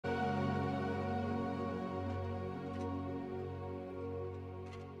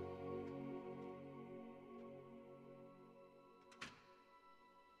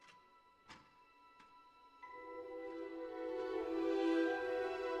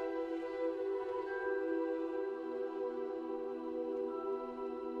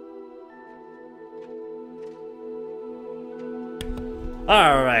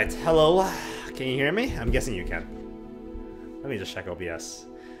Alright, hello. Can you hear me? I'm guessing you can. Let me just check OBS.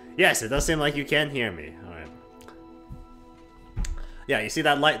 Yes, it does seem like you can hear me. Alright. Yeah, you see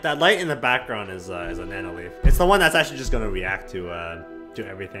that light? That light in the background is a nanoleaf. It's the one that's actually just gonna react to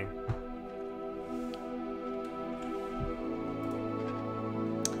everything.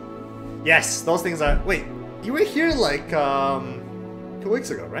 Yes, those things are. Wait, you were here like 2 weeks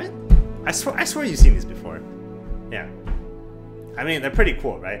ago, right? I swear you've seen these before. Yeah. I mean, they're pretty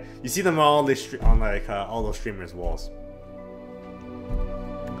cool, right? You see them on like all those streamers' walls.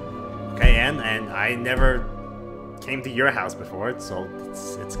 Okay, and I never came to your house before, so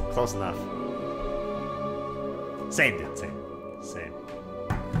it's close enough. Same, dude. Same.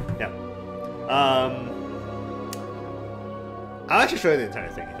 Yeah. I'll actually show you the entire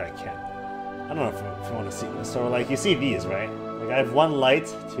thing if I can. I don't know if you want to see this. So, like, you see these, right? Like, I have one light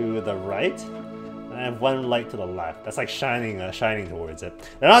to the right. I have one light to the left. That's like shining towards it.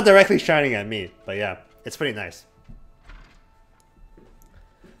 They're not directly shining at me, but yeah, it's pretty nice.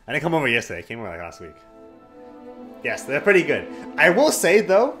 I didn't come over yesterday. I came over like last week. Yes, they're pretty good. I will say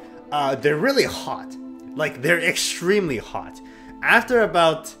though, they're really hot. Like, they're extremely hot. After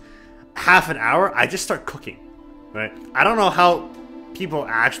about half an hour, I just start cooking. Right? I don't know how people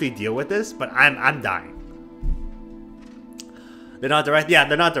actually deal with this, but I'm dying. They're not direct. Yeah,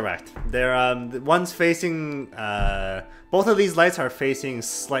 they're not direct. They're one's facing. Both of these lights are facing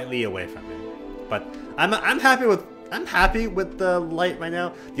slightly away from me. But I'm happy with the light right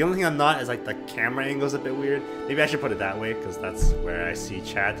now. The only thing I'm not is like the camera angle's a bit weird. Maybe I should put it that way because that's where I see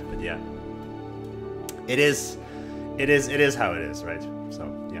chat. But yeah, it is how it is, right? So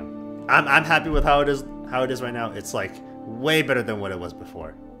yeah, I'm happy with how it is right now. It's like way better than what it was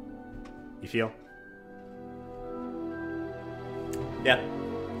before. You feel? Yeah.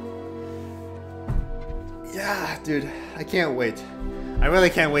 Yeah, dude, I can't wait. I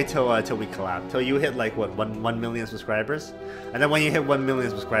really can't wait till we collab. Till you hit like what 1 million subscribers, and then when you hit 1 million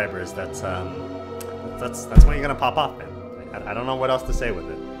subscribers, that's when you're gonna pop off, man. I don't know what else to say with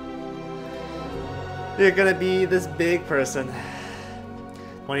it. You're gonna be this big person.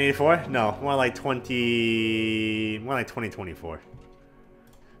 2084? No, more like 2024.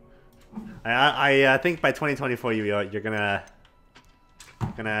 I think by 2024 you're gonna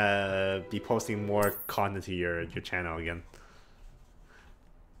be posting more content to your channel again.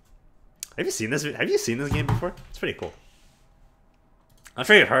 Have you seen this game before? It's pretty cool. I'm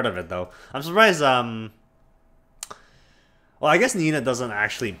sure you've heard of it though. I'm surprised. Well, I guess Nina doesn't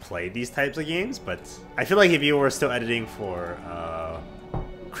actually play these types of games, but I feel like if you were still editing for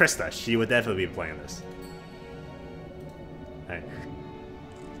Krista, she would definitely be playing this. All right.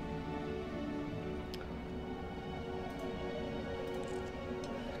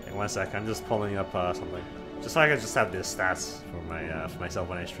 One sec, I'm just pulling up something, just so I can just have the stats for myself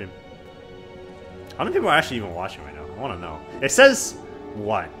when I stream. How many people are actually even watching right now? I want to know. It says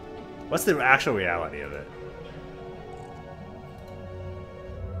 1. What's the actual reality of it?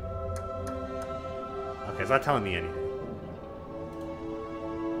 Okay, it's not telling me anything.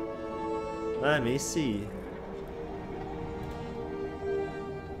 Let me see.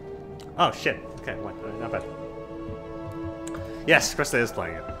 Oh shit. Okay, not bad. Yes, Krista is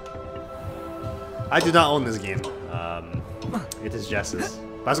playing it. I do not own this game. It is Jess's.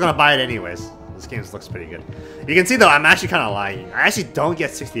 But I was gonna buy it anyways. This game looks pretty good. You can see though, I'm actually kind of lagging. I actually don't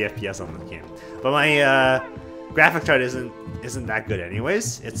get 60 FPS on this game, but my graphic card isn't that good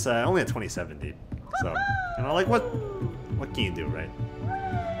anyways. It's only a 2070. So you know, like what can you do, right?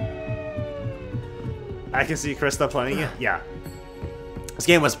 I can see Krista playing it. Yeah, this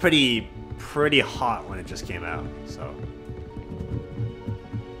game was pretty hot when it just came out. So.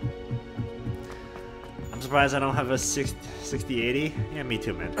 I'm surprised I don't have a 6080. Yeah, me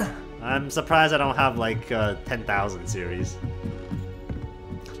too, man. I'm surprised I don't have like 10,000 series.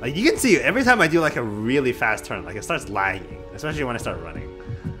 Like you can see every time I do like a really fast turn, like it starts lagging, especially when I start running.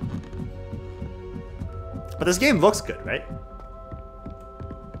 But this game looks good, right?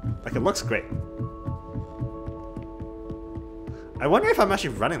 Like it looks great. I wonder if I'm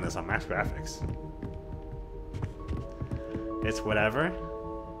actually running this on max graphics. It's whatever.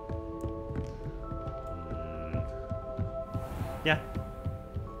 Yeah.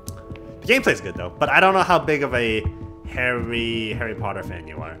 The gameplay's good though, but I don't know how big of a Harry Potter fan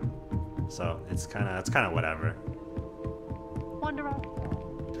you are. So it's kinda whatever.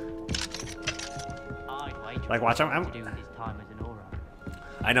 Like watch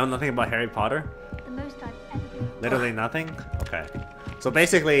I know nothing about Harry Potter. Literally nothing? Okay. So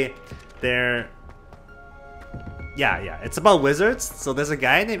basically they're yeah, it's about wizards. So there's a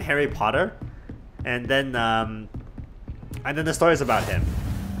guy named Harry Potter, and then And then the story is about him.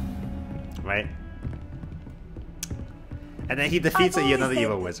 Right? And then he defeats another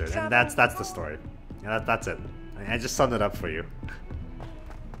evil wizard, and that's the story. Yeah, that's it. I just summed it up for you.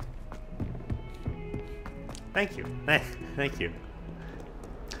 Thank you. Thank you.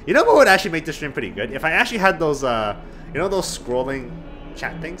 You know what would actually make this stream pretty good? If I actually had those, you know those scrolling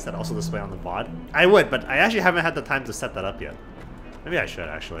chat things that also display on the VOD? I would, but I actually haven't had the time to set that up yet. Maybe I should,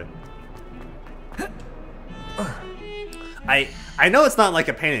 actually. I know it's not like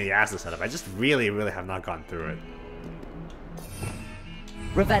a pain in the ass to set up. I just really have not gone through it.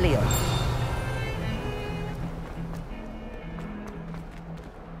 Revelio.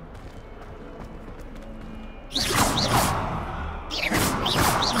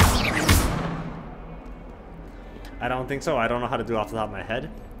 I don't think so. I don't know how to do it off the top of my head.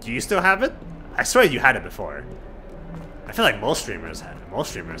 Do you still have it? I swear you had it before. I feel like most streamers have it. Most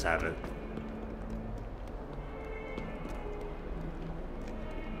streamers have it.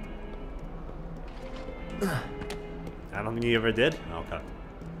 I don't think you ever did? Okay.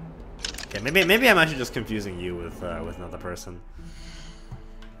 Okay, maybe I'm actually just confusing you with another person.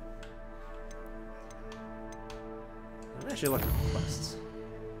 I'm actually looking for quests.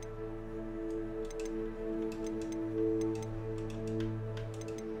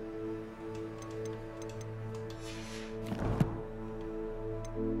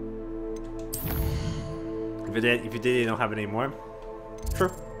 If you did, you don't have it anymore.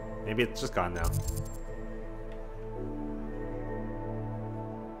 True. Maybe it's just gone now.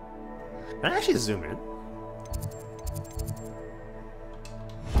 Can I actually zoom in?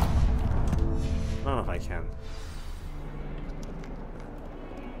 I don't know if I can.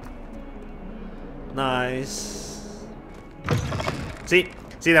 Nice. See,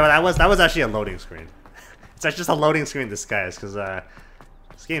 that was actually a loading screen. It's just a loading screen disguise because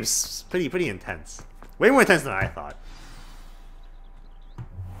this game's pretty intense. Way more intense than I thought.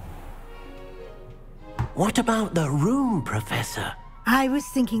 What about the room, Professor? I was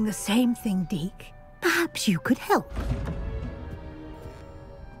thinking the same thing, Deke. Perhaps you could help.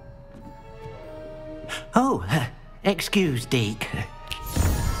 Oh, excuse, Deke.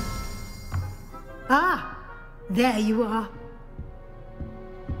 Ah, there you are.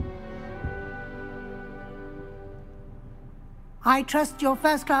 I trust your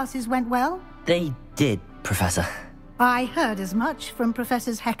first classes went well? They did, Professor. I heard as much from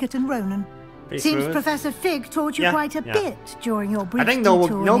Professors Hecat and Ronan. Pretty Seems smooth. Professor Fig taught you quite a bit during your brief I think no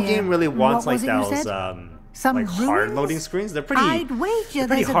detour here. game really wants What like was it you those said? Some like hard ruins? loading screens. They're pretty. I'd wager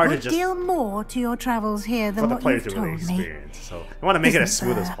pretty there's a hard to good just deal more to your travels here for than the what player you've to really told me. experience. So I want to make it as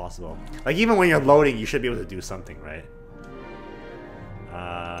smooth as possible. Like even when you're loading, you should be able to do something, right?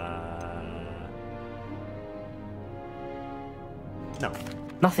 No.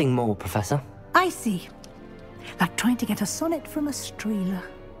 Nothing more, Professor. I see. Like trying to get a sonnet from a streeler.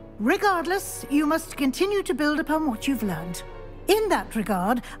 Regardless, you must continue to build upon what you've learned. In that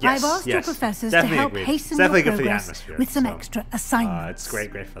regard, Yes, I've asked your yes. professors Definitely to help agree. hasten It's definitely your good for the progress atmosphere, with some so, extra assignments. It's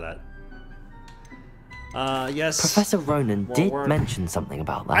great for that. Yes. Professor Ronan More did work. mention something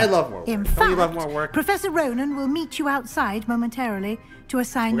about that. I love more work. In Don't you love fact, more work? Professor Ronan will meet you outside momentarily to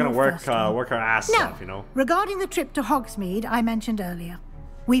assign We're your gonna first one. work our ass Now, off, you know. regarding the trip to Hogsmeade I mentioned earlier,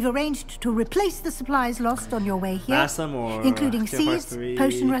 we've arranged to replace the supplies lost on your way here, Last time or including Kingdom Hearts seeds, 3,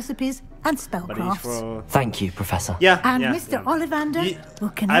 potion recipes, and but each spellcrafts. for Thank you, Professor. yeah, And yeah, Mr. yeah. Ollivander will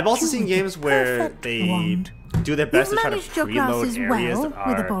connect I've also you seen with the games where perfect they wand. do their best You've to try to managed your preload classes areas well that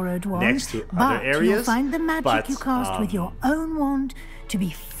with a are borrowed wand, next to but other areas. you'll find the magic but, you cast with your own wand to be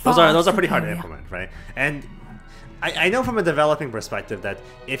far those are pretty hard to superior. implement, right? And I know from a developing perspective that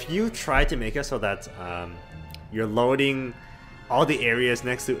if you try to make it so that you're loading all the areas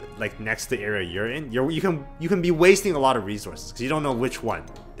next to the area you're in, you can be wasting a lot of resources because you don't know which one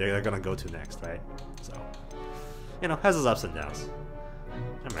they're gonna go to next, right? So you know, has its ups and downs.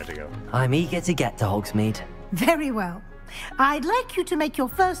 I'm ready to go. I'm eager to get to Hogsmeade. Very well. I'd like you to make your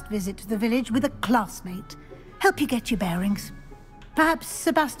first visit to the village with a classmate. Help you get your bearings. Perhaps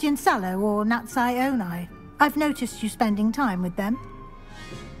Sebastian Sallow or Natsai Onai. I've noticed you spending time with them.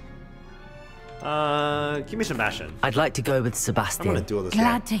 Give me Sebastian. I'd like to go with I'm Sebastian. gonna duel this guy.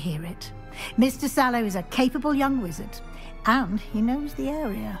 Glad to hear it. Mr. Sallow is a capable young wizard, and he knows the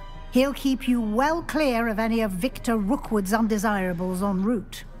area. He'll keep you well clear of any of Victor Rookwood's undesirables en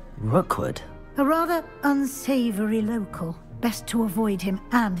route. Rookwood? A rather unsavory local. Best to avoid him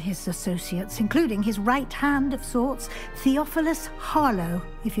and his associates, including his right hand of sorts, Theophilus Harlow,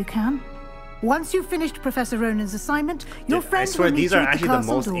 if you can. Once you've finished Professor Ronan's assignment, your Dude, friend I swear will meet these you are at the actually the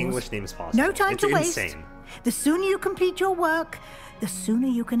castle most doors. English names possible. No time It's to waste. insane. The sooner you complete your work, the sooner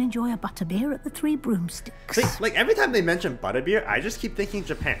you can enjoy a butterbeer at the Three Broomsticks. See, like every time they mention butterbeer, I just keep thinking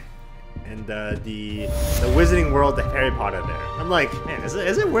Japan. And the Wizarding World, the Harry Potter there. I'm like, man, is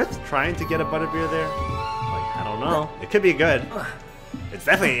it worth trying to get a butterbeer there? Like, I don't know. It could be good. It's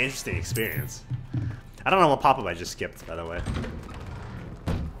definitely an interesting experience. I don't know what pop-up I just skipped, by the way.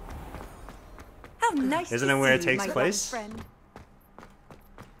 How nice. Isn't it where it takes place?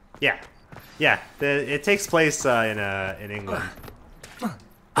 Yeah. Yeah, it takes place in England.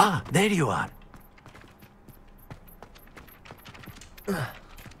 Ah, there you are.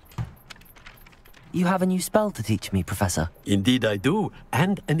 You have a new spell to teach me, Professor. Indeed I do,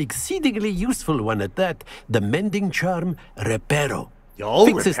 and an exceedingly useful one at that. The mending charm, Reparo. Yo,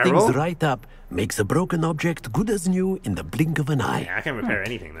 Fixes Reparo? things right up, makes a broken object good as new in the blink of an eye. Yeah, I can repair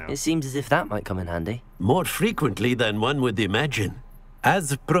anything now. It seems as if that might come in handy. More frequently than one would imagine.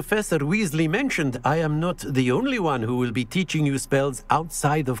 As Professor Weasley mentioned, I am not the only one who will be teaching you spells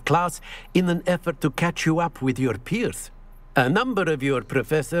outside of class in an effort to catch you up with your peers. A number of your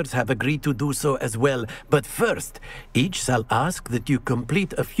professors have agreed to do so as well, but first, each shall ask that you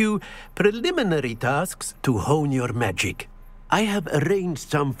complete a few preliminary tasks to hone your magic. I have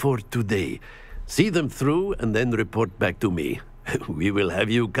arranged some for today. See them through and then report back to me. We will have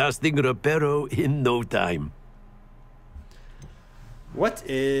you casting Reparo in no time. What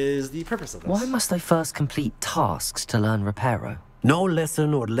is the purpose of this? Why must I first complete tasks to learn Reparo? No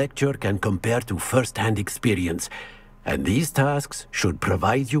lesson or lecture can compare to first-hand experience. And these tasks should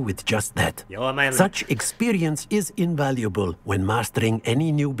provide you with just that. Yo, am I... Such experience is invaluable when mastering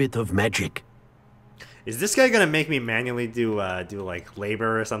any new bit of magic. Is this guy gonna make me manually do like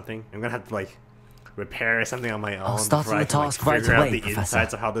labor or something? I'm gonna have to like repair something on my own. I'll start on the task right figure out away, the Professor.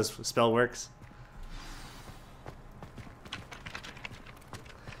 insides of how this spell works.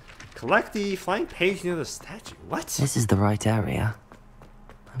 Collect the flying page near the statue. What? This is the right area.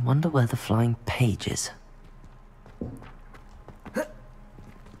 I wonder where the flying page is.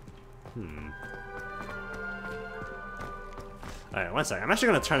 Alright, one second. I'm actually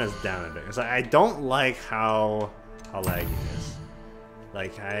gonna turn this down a bit because I don't like how laggy it is.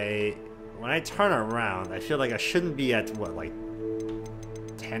 Like when I turn around, I feel like I shouldn't be at what, like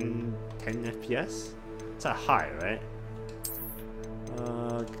 10 FPS? It's not high, right?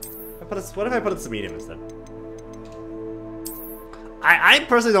 What if I put it to medium instead? I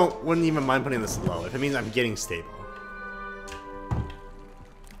personally wouldn't even mind putting this low if it means I'm getting stable.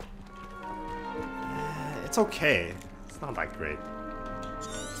 It's okay. It's not that great.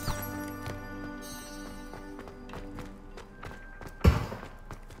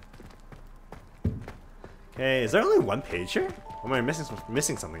 Okay, is there only one page here? Or am I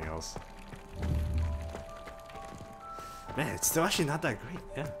missing something else? Man, it's still actually not that great.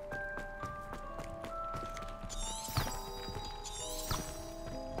 Yeah.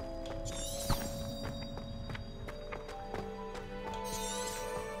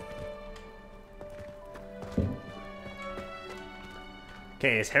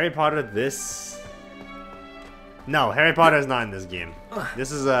 Okay, is Harry Potter this? No, Harry Potter is not in this game.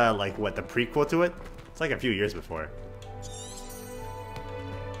 This is like what, the prequel to it? It's like a few years before.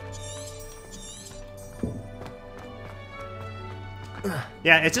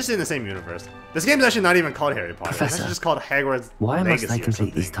 Yeah, it's just in the same universe. This game's actually not even called Harry Potter. Professor, it's actually just called Hogwarts why Legacy must I or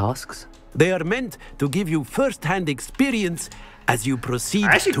complete these something. tasks? They are meant to give you first-hand experience as you proceed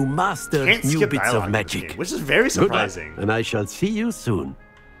I actually to master can't new skip bits dialogue of in this magic. game, which is very Good luck, surprising. and I shall see you soon.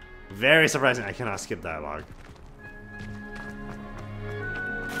 Very surprising. I cannot skip dialogue.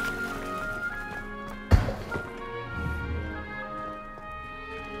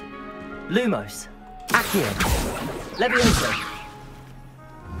 Lumos. Accio. Levioso.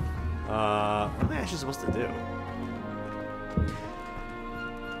 What am I actually supposed to do?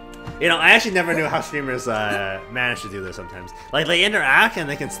 You know, I actually never knew how streamers manage to do this sometimes. Like, they interact and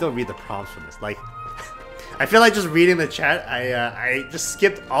they can still read the prompts from this. Like, I feel like just reading the chat, I just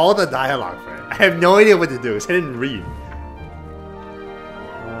skipped all the dialogue for it. I have no idea what to do because I didn't read.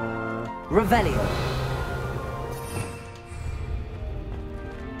 Revelio.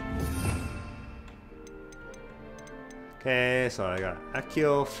 Okay, so I got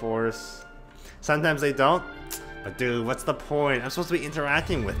Accio, Force. Sometimes they don't. But dude, what's the point? I'm supposed to be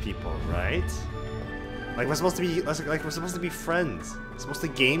interacting with people, right? Like we're supposed to be friends. We're supposed to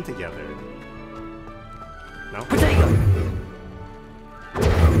game together. No? Potato.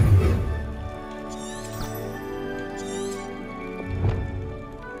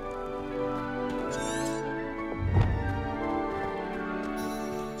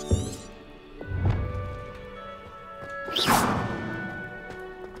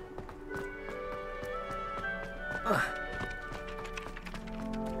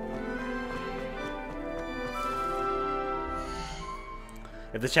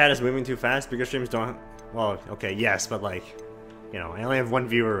 If the chat is moving too fast, bigger streams don't... Well, okay, yes, but like... You know, I only have one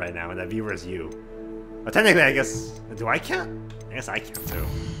viewer right now, and that viewer is you. But technically, I guess... Do I count? I guess I count too.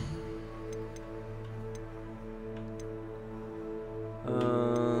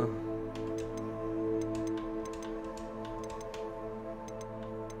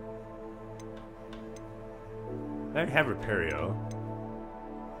 I already have Repario.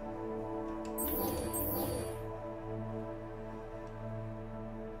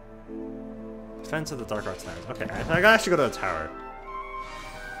 Defense of the Dark Arts Towers. Okay, I gotta actually go to the tower.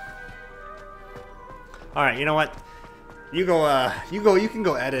 Alright, you know what? You can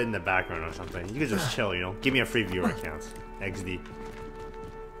go edit in the background or something. You can just chill, you know? Give me a free viewer account. XD.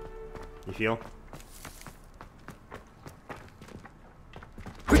 You feel?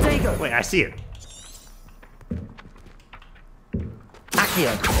 Protego! Wait, I see it.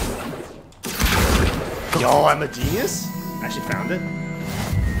 Accio! Yo, I'm a genius? I actually found it.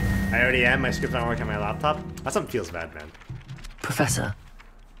 I already am. My script's not working on my laptop. That something feels bad, man. Professor,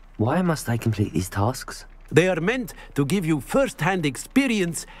 why must I complete these tasks? They are meant to give you first-hand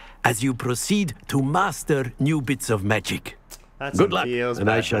experience as you proceed to master new bits of magic. That Good luck, feels and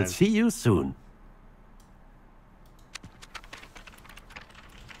bad, I shall man. see you soon.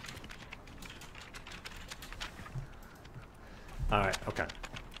 Alright, okay.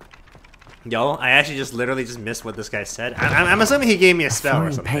 Yo, I actually just literally just missed what this guy said. I'm assuming he gave me a spell or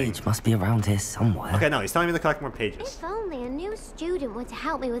Flying something. page must be around here somewhere. Okay, no, he's telling me to collect more pages. If only a new student were to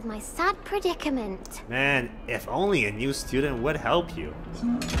help me with my sad predicament. Man, if only a new student would help you.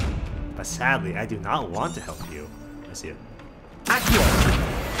 But sadly, I do not want to help you. I see it.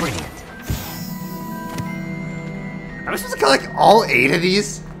 Accio! Brilliant. Am I supposed to collect all 8 of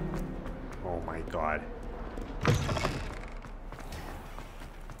these? Oh my god.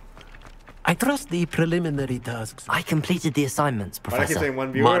 I trust the preliminary tasks. I completed the assignments, Why do I keep Professor. saying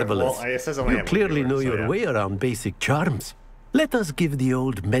one viewer? Marvelous. Well, it says I only You have one clearly viewer, know so your yeah. way around basic charms. Let us give the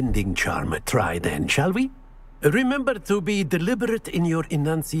old mending charm a try then, shall we? Remember to be deliberate in your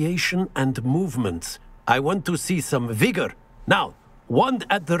enunciation and movements. I want to see some vigor. Now, wand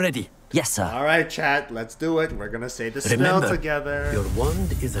at the ready. Yes, sir. Alright, chat, let's do it. We're gonna say the spell Remember, together. your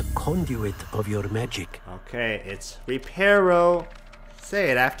wand is a conduit of your magic. Okay, it's Reparo.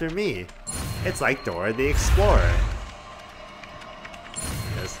 Say it after me. It's like Dora the Explorer.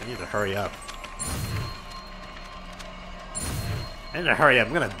 Yes, I need to hurry up. I need to hurry up,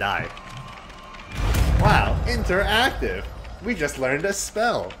 I'm gonna die. Wow, interactive. We just learned a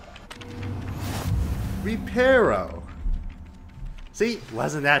spell. Reparo. See,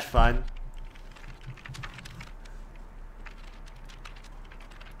 wasn't that fun?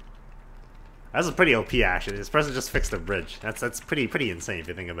 That was a pretty OP action. This person just fixed the bridge. That's pretty insane if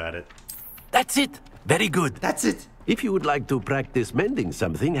you think about it. That's it. Very good. That's it. If you would like to practice mending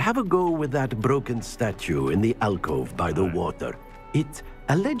something, have a go with that broken statue in the alcove by the water. It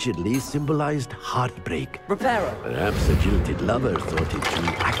allegedly symbolized heartbreak. Reparo. Perhaps a jilted lover thought it too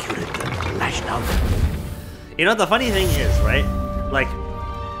accurate and lashed out. You know, the funny thing is, right? Like,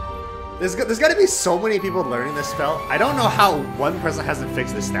 there's got to be so many people learning this spell. I don't know how one person hasn't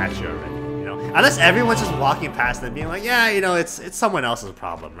fixed this statue already. You know, unless everyone's just walking past and being like, yeah, you know, it's someone else's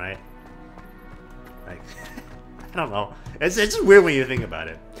problem, right? Like, I don't know. It's just weird when you think about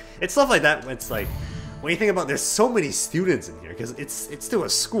it. It's stuff like that. It's like when you think about there's so many students in here because it's still a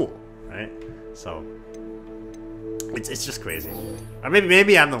school, right? So it's just crazy. Or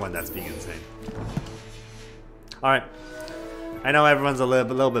maybe I'm the one that's being insane. All right. I know everyone's a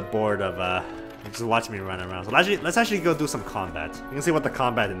little bit bored of just watching me run around. So let's actually go do some combat. You can see what the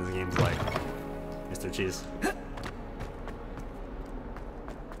combat in this game is like, Mr. Cheese.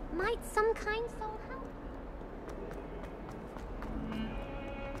 Might some kind soul help?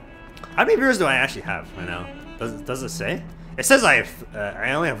 How many viewers do I actually have right now? Does it say? It says I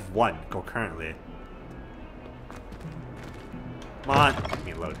only have one currently. Come on, let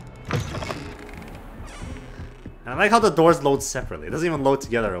me load. And I like how the doors load separately. It doesn't even load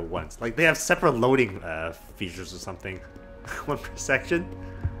together at once. Like they have separate loading features or something. One per section.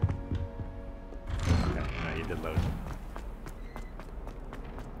 Okay, no, you did load.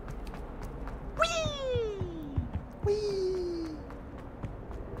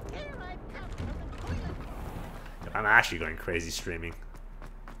 I'm actually going crazy streaming.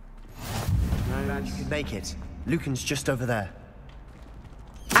 Glad you could make it. Lucan's just over there.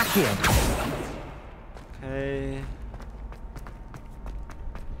 Accio! Okay.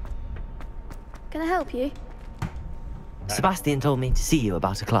 Can I help you? Sebastian told me to see you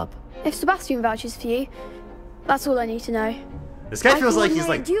about a club. If Sebastian vouches for you, that's all I need to know. This guy I feels like he's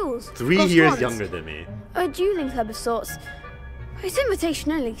coordinate like duels, 3 plus years once. younger than me. A dueling club of sorts. It's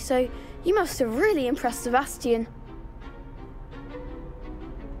invitation only, so you must have really impressed Sebastian.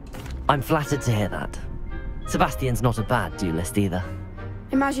 I'm flattered to hear that. Sebastian's not a bad duelist either.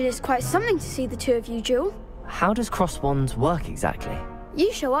 Imagine it's quite something to see the two of you duel. How does cross wands work exactly?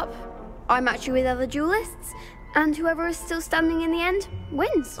 You show up, I match you with other duelists, and whoever is still standing in the end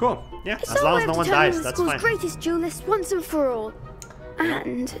wins. Cool. Yeah, It's as our long way as no of one determining dies, the that's school's fine. greatest duelist once and for all.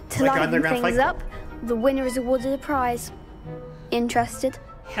 And to Like liven underground things fight up, the winner is awarded a prize. Interested?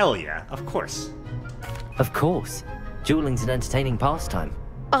 Hell yeah, of course. Of course. Dueling's an entertaining pastime.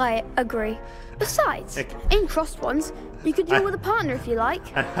 I agree. Besides, in crossed ones, you could duel with a partner if you like.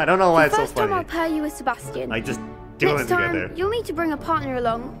 I don't know why it's so First time I'll funny. pair you with Sebastian. Like just dueling Next time, together. you'll need to bring a partner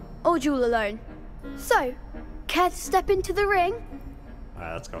along, or duel alone. So, care to step into the ring?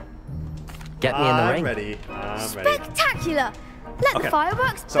 Alright, let's go. Get me in the ring. I'm ready. I'm ready. Spectacular! Let the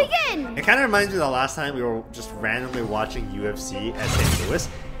fireworks So, begin! it kind of reminds me of the last time we were just randomly watching UFC at St. Louis,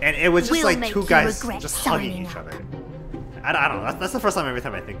 and it was just We'll like make two you guys regret just hugging signing each up. other. I don't know. That's the first time every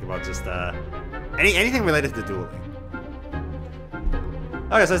time I think about just anything related to dueling.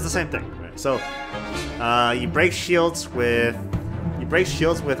 Okay, so it's the same thing. Right? So you break shields with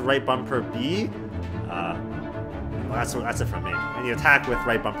right bumper B. Well, that's it from me. And you attack with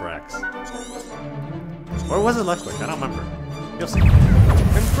right bumper X. Or was it left click? I don't remember. You'll see.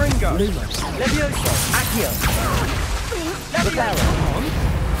 Confringo. Lumos. Levioso. Accio. Reparo.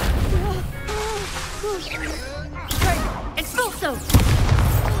 Expulso!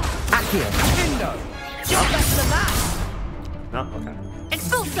 Accio. Indo. You're better than that. No? Okay.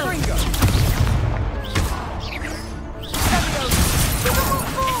 Expulso! Confringo.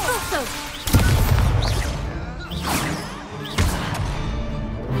 Expulso!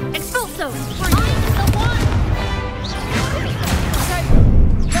 Expulso! I'm the one!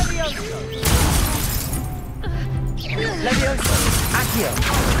 Levioso. Levioso. Accio.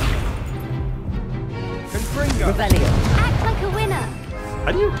 Confringo. Revelio. Act like a winner!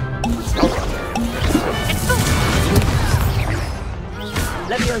 How do you spell Expulso!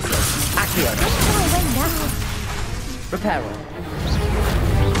 Levioso. Accio. Reparo.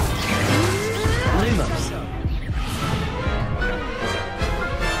 Lumos.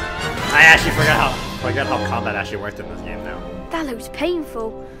 I actually forgot how combat actually worked in this game now. That looks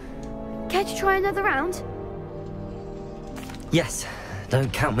painful. Care to try another round? Yes.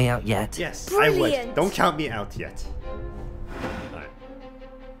 Don't count me out yet. Yes, I would. Brilliant. Don't count me out yet. Alright.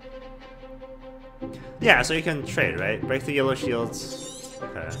 Yeah, so you can trade, right? Break the yellow shields.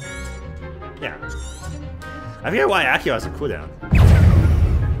 Okay. Yeah. I forget why Akio has a cooldown.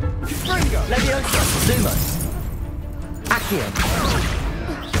 Confringo. Levioso. Lumos. Accio.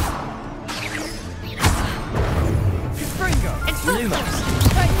 Confringo. Lumos.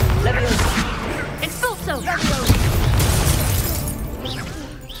 Levioso. Expulso!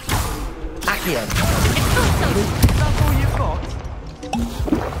 Accio. That's all you've got?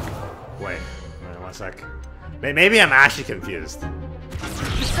 Wait, 1 sec. Maybe I'm actually confused.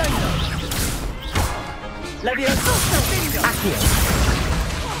 Levioso. Accio.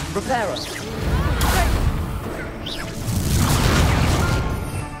 Reparo.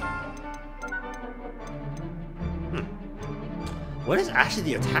 What is actually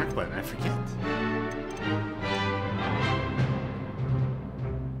the attack button? I forget.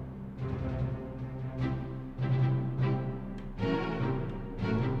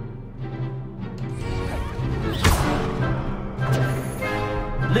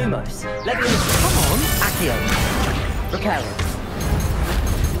 Lumos. Levioso. Come on. Accio. Reparo.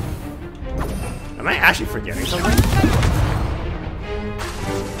 Am I actually forgetting something?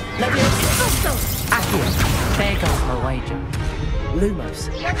 Levioso. Accio. There goes my wager. Lumos.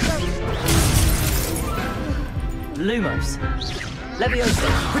 Lumos. Levioso.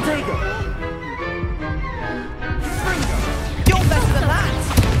 Protego. You're better than that.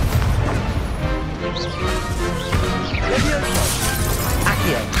 Levioso.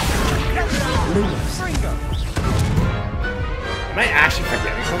 Accio. Lumos. Confringo. Am I actually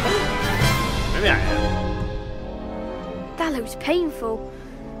forgetting something? Maybe I am. That looks painful.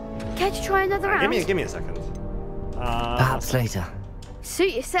 Care to try another round? Give me a second. Perhaps later.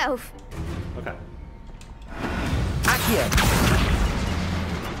 Suit yourself. Okay. Accio.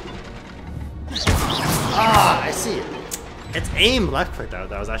 Ah, I see it. It's aim left click that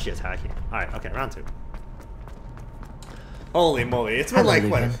was actually attacking. Alright, okay, round 2. Holy moly, it's been Hello, like,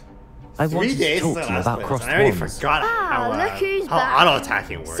 what, Lucan. I 3 wanted to days talk since to you I about last played crossed this, and I already wands. forgot Look who's how back.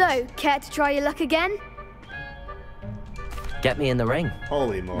 auto-attacking works. So, care to try your luck again? Get me in the ring.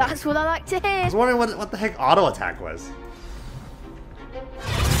 Holy moly. That's what I like to I hear. was wondering what the heck auto-attack was.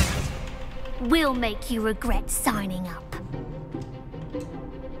 We'll make you regret signing up.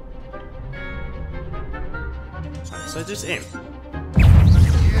 So just aim.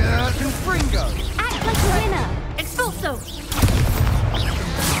 Confringo! Act like a winner. Expulso!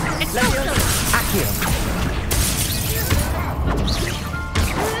 Expulso! Accio!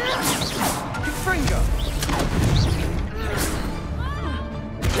 Confringo!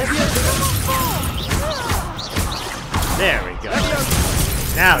 There we go.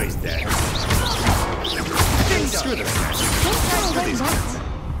 Now he's dead. Screw this guy. Screw these guys.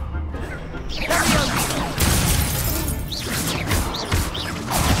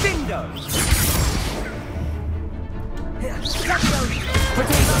 Bindo!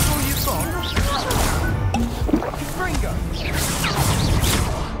 Potato! That's all you've got? Confringo!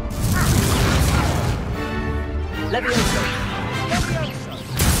 Levioso. Levioso!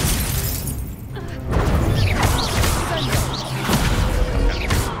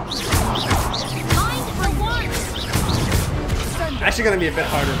 Actually gonna be a bit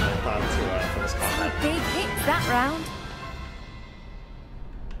harder than I thought for this combat. Big hits that round.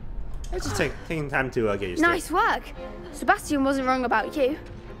 Let's just taking time to get used Nice to it. work. Sebastian wasn't wrong about you.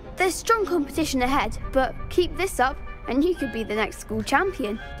 There's strong competition ahead, but keep this up and you could be the next school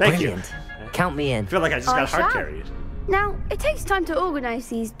champion. Thank Brilliant. you. Count me in. I feel like I just got hard carried. Now, it takes time to organise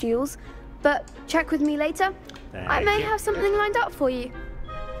these duels, but check with me later. I may Thank you. have something lined up for you.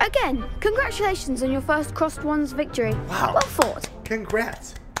 Again, congratulations on your first Crossed Ones victory. Wow. Well fought.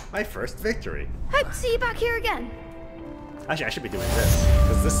 Congrats. My first victory. Hope to see you back here again. Actually, I should be doing this,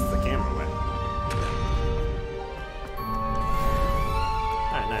 because this is the camera way.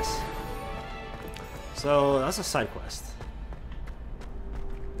 Alright, nice. So, that's a side quest.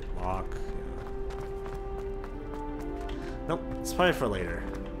 Lock. Nope, it's probably for later.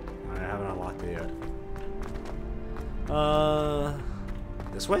 I haven't unlocked it yet.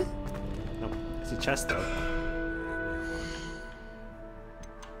 This way? Nope. I see chest though.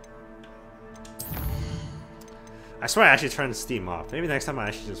 I swear I actually turned Steam off. Maybe next time I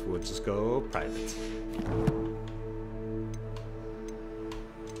actually would just go private.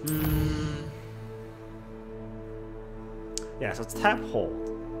 Yeah, so it's tap hold.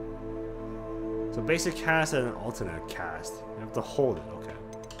 So basic cast and an alternate cast. You have to hold it, okay.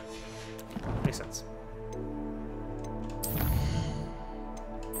 Makes sense.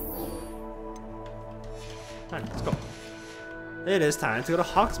 Alright, let's go. It is time to go to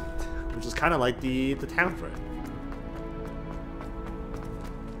Hogsmeade, which is kind of like the town for it.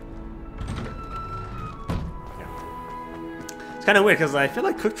 It's kind of weird because I feel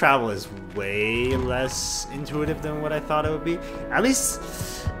like quick travel is way less intuitive than what I thought it would be. At least,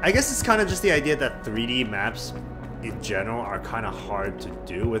 I guess it's kind of just the idea that 3D maps in general are kind of hard to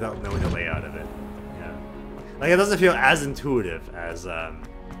do without knowing the layout of it. Yeah, like it doesn't feel as intuitive as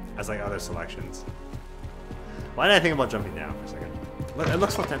like other selections. Why did I think about jumping down for a second? It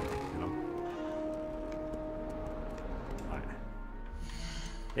looks so tempting, you know. Alright.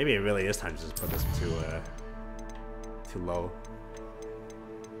 Maybe it really is time to just put this too low.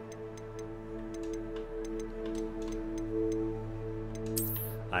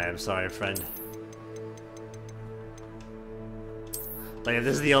 I am sorry, friend. Like, if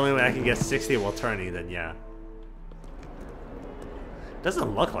this is the only way I can get 60 while turning, then yeah.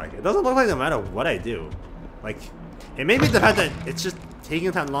 Doesn't look like it. It doesn't look like no matter what I do. Like, it may be the fact that it's just taking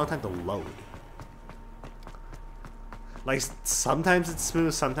a long time to load. Like, sometimes it's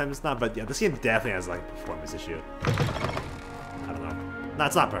smooth, sometimes it's not, but yeah, this game definitely has, like, a performance issue. I don't know. No,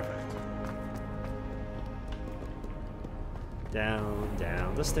 it's not perfect. Down,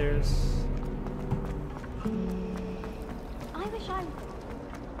 down the stairs. I wish I...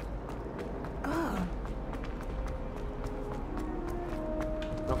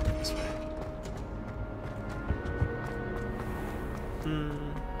 Nope, this way.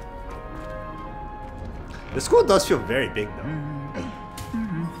 The school does feel very big, though.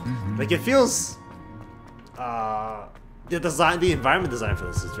 Like, it feels... the environment design for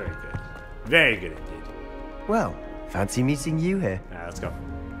this is very good. Very good indeed. Well, fancy meeting you here. Alright, let's go.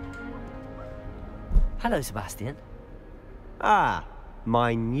 Hello, Sebastian. Ah,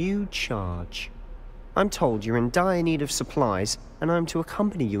 my new charge. I'm told you're in dire need of supplies, and I'm to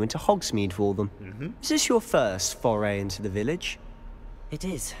accompany you into Hogsmeade for them. Is this your first foray into the village? It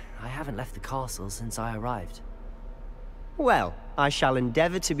is. I haven't left the castle since I arrived. Well, I shall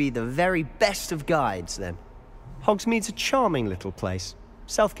endeavour to be the very best of guides, then. Hogsmeade's a charming little place.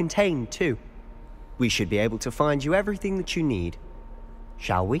 Self-contained, too. We should be able to find you everything that you need.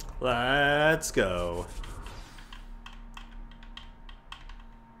 Shall we? Let's go.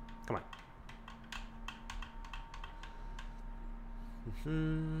 Come on.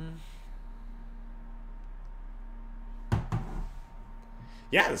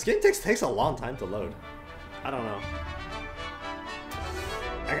 Yeah, this game takes a long time to load. I don't know.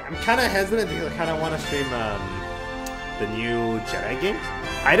 I'm kind of hesitant because I kind of want to stream the new Jedi game.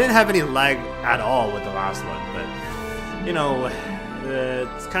 I didn't have any lag at all with the last one, but you know,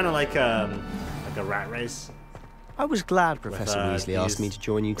 it's kind of like a rat race. I was glad Professor Weasley asked me to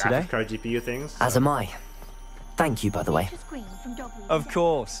join you today. Card GPU things. As am I. Thank you, by the way. Of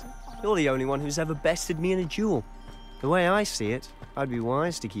course. You're the only one who's ever bested me in a duel. The way I see it, I'd be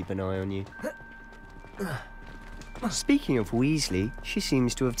wise to keep an eye on you. Speaking of Weasley, she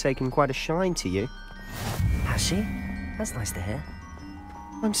seems to have taken quite a shine to you. Has she? That's nice to hear.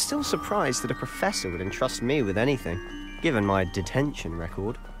 I'm still surprised that a professor would entrust me with anything, given my detention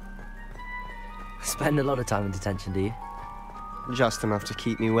record. Spend a lot of time in detention, do you? Just enough to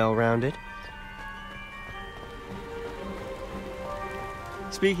keep me well-rounded.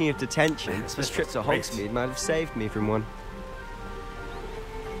 Speaking of detention, this trip to Hogsmeade might have saved me from one.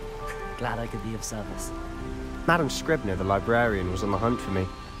 Glad I could be of service. Madam Scribner, the librarian, was on the hunt for me,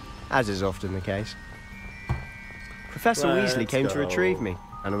 as is often the case. Professor Weasley came to retrieve me,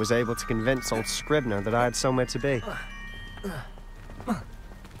 and I was able to convince old Scribner that I had somewhere to be.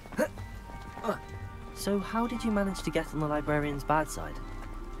 So how did you manage to get on the librarian's bad side?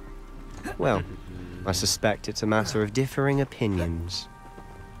 Well, I suspect it's a matter of differing opinions.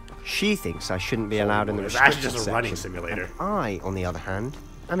 She thinks I shouldn't be allowed in the restricted section. It's actually just a running simulator. And I, on the other hand,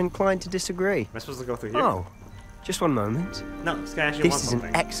 am inclined to disagree. Am I supposed to go through here? Oh, just one moment. No, this guy actually wants something. This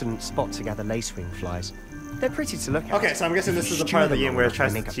is an excellent spot to gather lacewing flies. They're pretty to look at. Okay, so I'm guessing this is the part of the game where it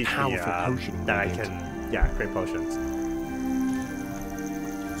tries to teach me potion that I can, create potions.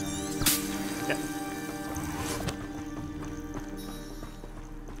 Yeah.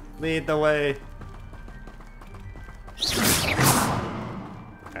 Lead the way.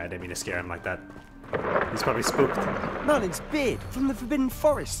 I didn't mean to scare him like that. He's probably spooked. Merlin's beard from the Forbidden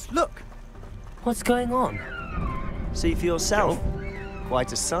Forest. Look. What's going on? See for yourself.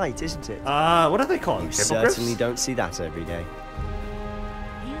 Quite a sight, isn't it? What are they called? You certainly don't see that every day.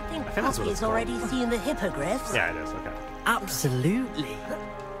 You think that's what Poppy's already seen the hippogriffs? Yeah, it is. Okay. Absolutely.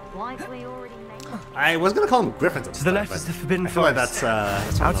 Likely already made. I was gonna call them griffins. To the left is the Forbidden I feel like Forest.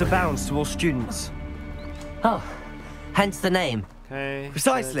 that's out of bounds to all students. Oh, hence the name. Okay.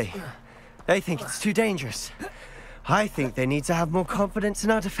 Precisely. They think it's too dangerous. I think they need to have more confidence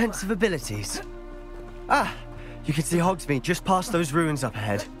in our defensive abilities. Ah, you can see Hogsmeade just past those ruins up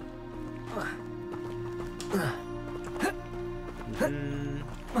ahead.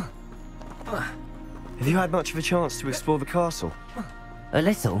 Have you had much of a chance to explore the castle? A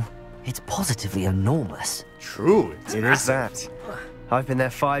little. It's positively enormous. True. It is that. I've been there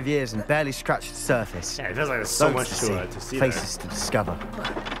 5 years and barely scratched the surface. Yeah, it feels like there's so much to see there. Places to discover.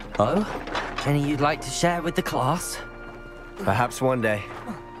 Oh? Any you'd like to share with the class? Perhaps one day.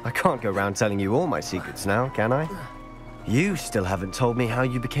 I can't go around telling you all my secrets now, can I? You still haven't told me how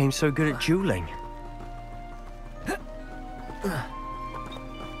you became so good at dueling.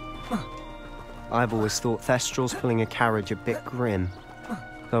 I've always thought Thestrals pulling a carriage a bit grim.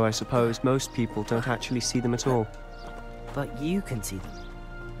 Though I suppose most people don't actually see them at all. But you can see them.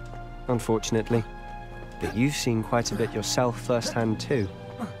 Unfortunately. But you've seen quite a bit yourself firsthand too.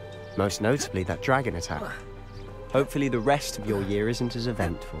 Most notably that dragon attack. Hopefully the rest of your year isn't as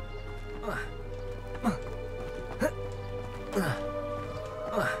eventful.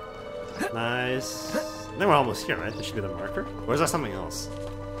 Nice. Then we're almost here, right? This should be the marker. Or is that something else?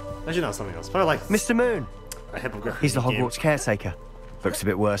 Actually, no, something else. Probably like Mr. Moon! a hippogriff. He's the Hogwarts caretaker. Looks a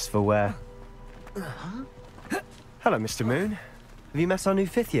bit worse for wear. Hello, Mr. Moon. Have you met our new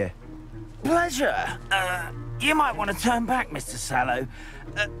 5th year? Pleasure. You might want to turn back, Mr. Sallow.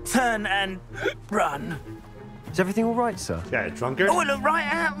 Turn and run. Is everything all right, sir? Yeah, drunkard. Oh, look right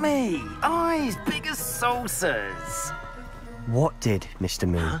at me. Eyes big as saucers. What did, Mr.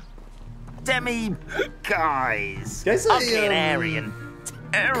 Moon? Huh? Demi guys. Guys, Ugly and airy and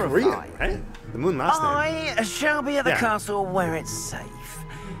terrifying. Korean, right? The moon last name. I shall be at the castle where it's safe.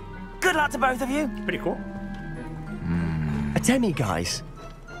 Good luck to both of you. Pretty cool. A demi-guise?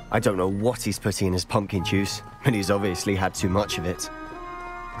 I don't know what he's putting in his pumpkin juice, but he's obviously had too much of it.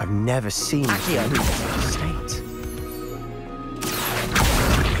 I've never seen Accio in such a state.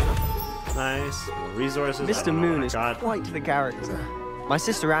 Nice. More resources. Mr. Moon is quite the character. My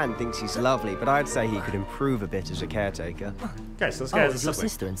sister Anne thinks he's lovely, but I'd say he could improve a bit as a caretaker. Okay, so this guy is your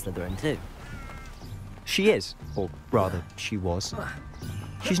sister in Slytherin too? She is, or rather, she was.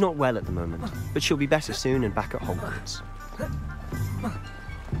 She's not well at the moment, but she'll be better soon and back at Hogwarts.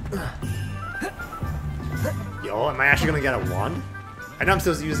 Yo, am I actually gonna get a wand? I know I'm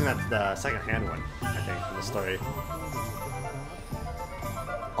still using the second-hand one, I think, in the story.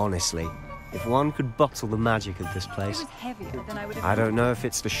 Honestly, If one could bottle the magic of this place. I don't know if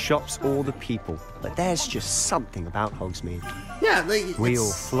it's the shops or the people, but there's just something about Hogsmeade. Yeah, like, we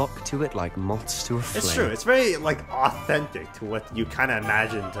all flock to it like moths to a flame. It's true. It's very like authentic to what you kind of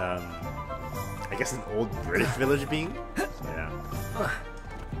imagined. I guess an old British village being. So, yeah.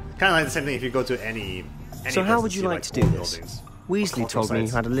 Kind of like the same thing if you go to any so how would you like to do this? Buildings, Weasley told me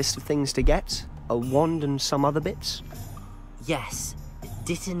you had a list of things to get, a wand and some other bits. Yes.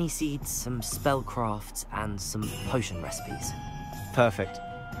 Dittany seeds, some spellcrafts, and some potion recipes. Perfect.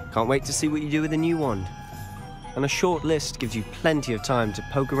 Can't wait to see what you do with the new wand. And a short list gives you plenty of time to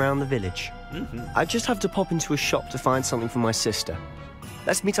poke around the village. I just have to pop into a shop to find something for my sister.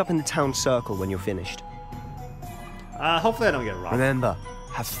 Let's meet up in the town circle when you're finished. Hopefully I don't get robbed. Remember,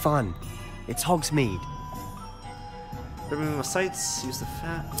 have fun. It's Hogsmeade. Remember my sights, use the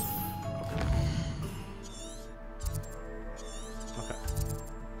fat. Okay.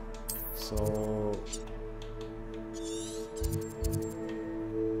 So...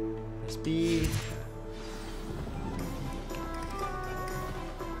 speed.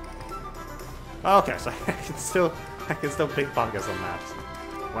 Okay, so I can still pickpocket on maps.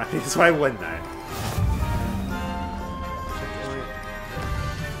 Why wouldn't I?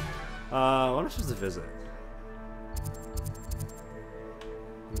 What am I supposed to visit?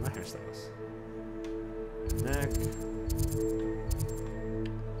 My hairstyles. Neck.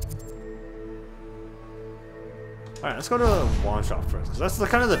 Alright, let's go to the wand shop first, because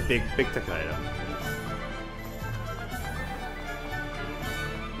that's kind of the big ticket item.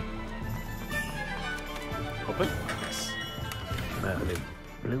 Open? Yes. Merlin,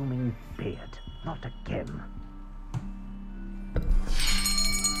 blooming beard, not again.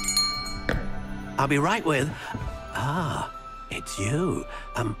 I'll be right with... Ah, it's you.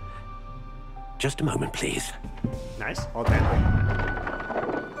 Just a moment, please. Nice. All day.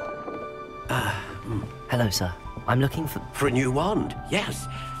 Hello, sir. I'm looking for... For a new wand, yes.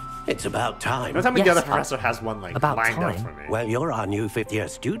 It's about time. Don't tell me the other professor has one, like, lined up for me. Well, you're our new fifth-year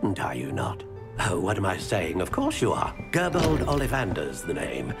student, are you not? Oh, what am I saying? Of course you are. Gerbold Ollivander's the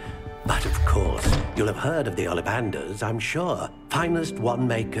name. But of course, you'll have heard of the Ollivanders, I'm sure. Finest wand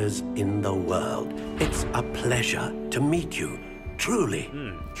makers in the world. It's a pleasure to meet you. Truly.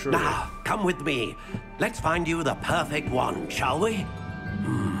 Truly. Now, come with me. Let's find you the perfect wand, shall we?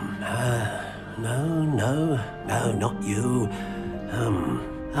 No, not you.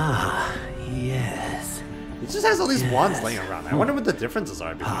 Yes. He just has all these wands laying around. I wonder what the differences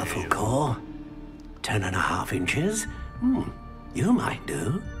are between Powerful these. core. 10.5 inches. You might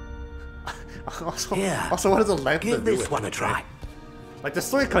do. Also, Here, what does the length give of do this with one it, a try. right? Like, the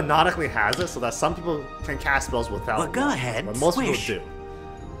story canonically has it so that some people can cast spells without Well, go ahead, but most swish. people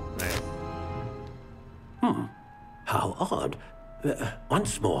do. Right. How odd.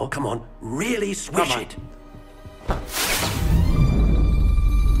 Once more, come on, really swish it.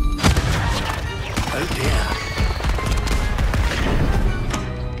 Oh dear.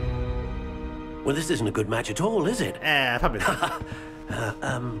 Well, this isn't a good match at all, is it? Probably not.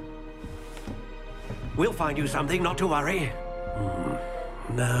 We'll find you something, not to worry.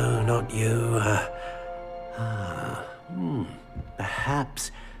 No, not you.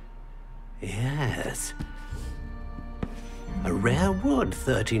 Perhaps. Yes. A rare wood,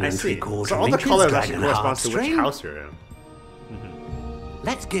 13 I and see. 3/4 So all the inches, colors actually dragon corresponds to which heartstring. house you're in.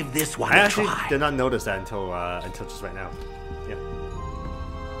 Let's give this one I a actually try. did not notice that until just right now. Yeah.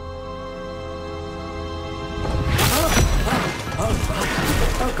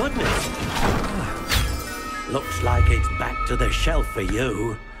 Oh, goodness. Looks like it's back to the shelf for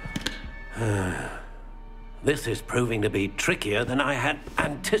you. This is proving to be trickier than I had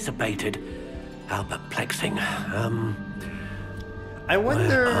anticipated. How perplexing. I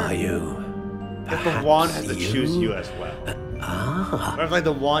wonder Where are you? if the wand has to Perhaps choose you? you as well. Or if like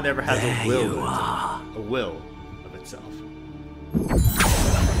the wand ever has There a will. you are. A will of itself.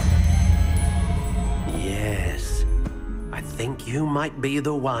 Yes. I think you might be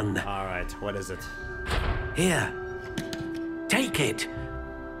the one. Alright, what is it? Here. Take it.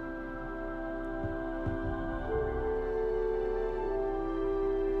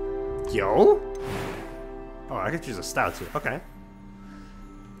 Yo? Oh, I could choose a stout too. Okay.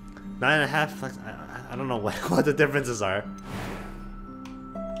 9.5. Like, I don't know what the differences are.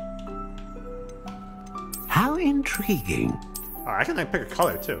 How intriguing. Oh, I can like pick a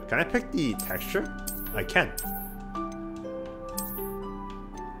color too. Can I pick the texture? I can.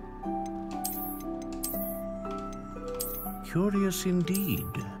 Curious indeed.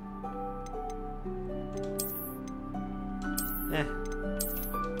 Eh.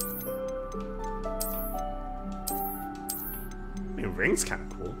 I mean, ring's kind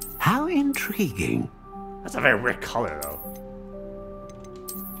of cool. How intriguing. That's a very weird color, though.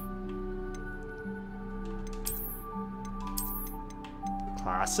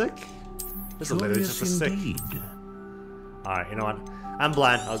 Classic? This is literally just a stick. Alright, you know what? I'm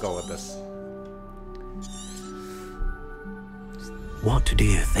blind. I'll go with this. What do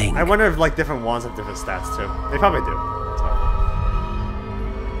you think? I wonder if like different wands have different stats too. They probably do. So.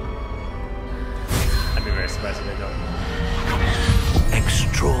 I'd be very surprised if they don't.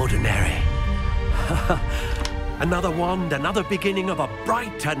 Extraordinary. Another wand, another beginning of a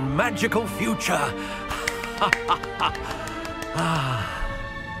bright and magical future.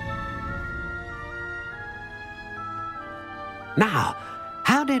 Now,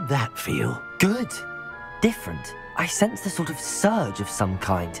 how did that feel? Good. Different. I sensed a sort of surge of some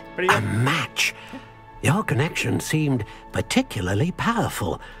kind. A match. Your connection seemed particularly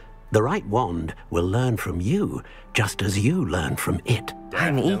powerful. The right wand will learn from you, just as you learn from it.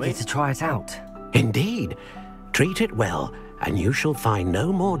 I'm eager to try it out. Indeed. Treat it well, and you shall find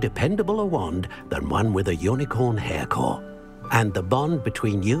no more dependable a wand than one with a unicorn hair core. And the bond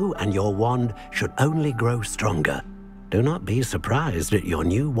between you and your wand should only grow stronger. Do not be surprised at your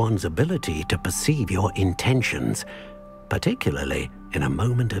new wand's ability to perceive your intentions, particularly in a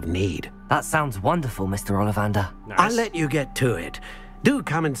moment of need. That sounds wonderful, Mr. Ollivander. Nice. I'll let you get to it. Do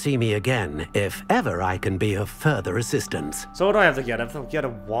come and see me again if ever I can be of further assistance. So what do I have to get? I have to get a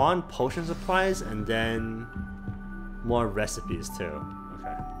wand, potion supplies, and then more recipes too.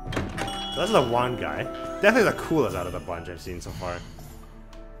 Okay. So that's the wand guy. Definitely the coolest out of the bunch I've seen so far.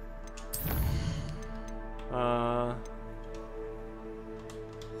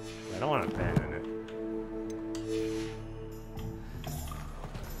 I don't want to abandon it.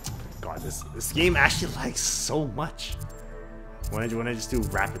 God, this game actually lags so much when I just do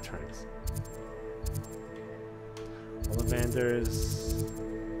rapid turns. Ollivanders.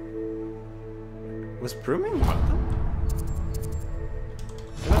 Was Brooming one of them?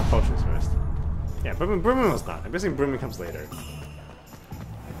 I got potions first. Yeah, Brooming was not. I'm guessing Brooming comes later.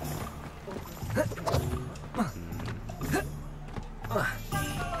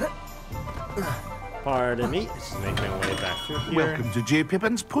 Pardon me, just make my way back through here. Welcome to J.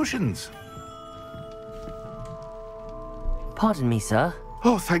 Pippin's Potions. Pardon me, sir.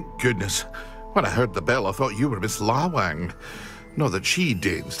 Oh, thank goodness. When I heard the bell, I thought you were Miss Lawang. Not that she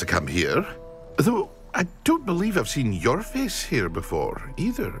deigns to come here. Though, I don't believe I've seen your face here before,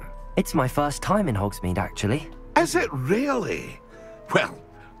 either. It's my first time in Hogsmeade, actually. Is it really? Well,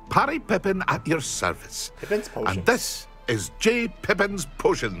 Parry Pippin at your service. Pippin's Potions. And this is J. Pippin's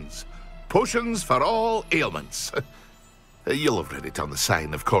Potions. Potions for all ailments. You'll have read it on the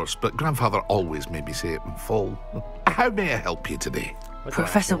sign, of course, but Grandfather always made me say it in full. How may I help you today?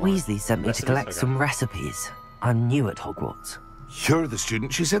 Professor Weasley sent me to collect some recipes. I'm new at Hogwarts. You're the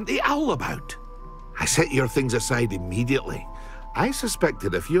student she sent the owl about. I set your things aside immediately. I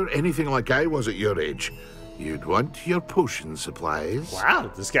suspected if you're anything like I was at your age, you'd want your potion supplies.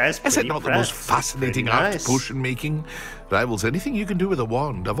 Wow, this guy's pretty Is it not the most fascinating art, nice. potion making? Rivals anything you can do with a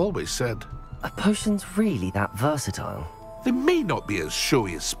wand, I've always said. Are potions really that versatile? They may not be as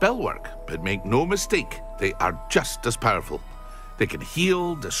showy as spellwork, but make no mistake, they are just as powerful. They can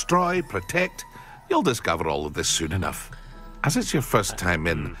heal, destroy, protect. You'll discover all of this soon enough. As it's your first time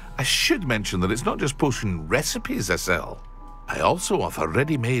in, I should mention that it's not just potion recipes I sell. I also offer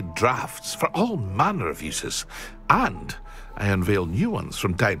ready-made drafts for all manner of uses, and I unveil new ones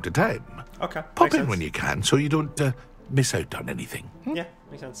from time to time. Okay, Pop in when you can so you don't miss out on anything. Yeah,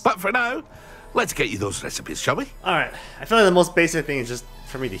 makes sense. But for now, let's get you those recipes, shall we? Alright, I feel like the most basic thing is just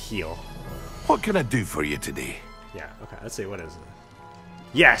for me to heal. What can I do for you today? Yeah, okay, let's see, what is it?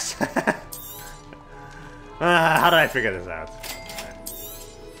 Yes! How did I figure this out?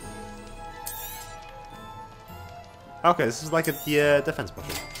 Okay, this is like the defense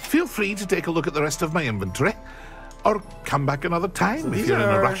potion. Feel free to take a look at the rest of my inventory, or come back another time So if these you're in a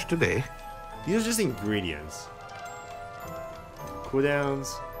are- rush today. These are just ingredients. Cooldowns.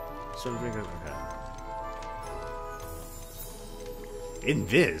 Some drink. Okay.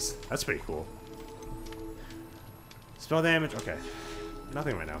 Invis. That's pretty cool. Spell damage. Okay.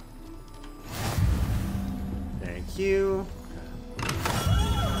 Nothing right now. Thank you. Okay.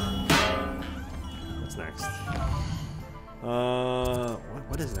 What's next?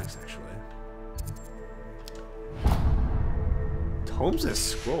 What is next actually? Tomes and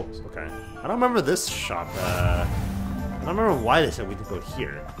scrolls. Okay. I don't remember this shop. I don't remember why they said we could go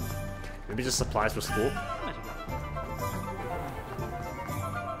here. Maybe just supplies for school?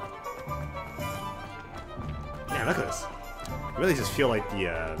 Yeah, look at this. I really just feel like the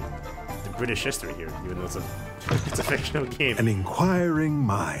British history here, even though it's a fictional game. An inquiring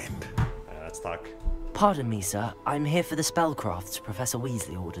mind. Let's talk. Pardon me, sir. I'm here for the spellcrafts Professor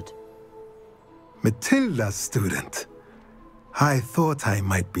Weasley ordered. Matilda's student. I thought I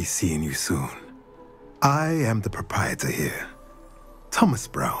might be seeing you soon. I am the proprietor here, Thomas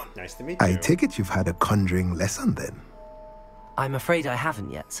Brown. Nice to meet you. I take it you've had a conjuring lesson then? I'm afraid I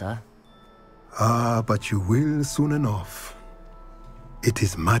haven't yet, sir. Ah, but you will soon enough. It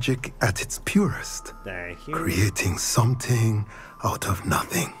is magic at its purest. Thank you. Creating something out of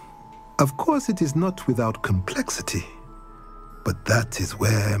nothing. Of course, it is not without complexity. But that is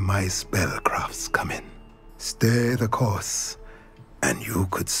where my spellcrafts come in. Stay the course, and you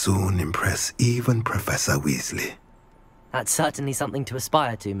could soon impress even Professor Weasley. That's certainly something to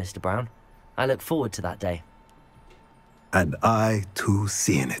aspire to, Mr. Brown. I look forward to that day. And I, too,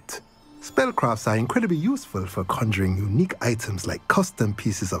 seeing it. Spellcrafts are incredibly useful for conjuring unique items like custom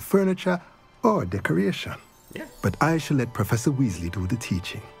pieces of furniture or decoration. Yeah. But I shall let Professor Weasley do the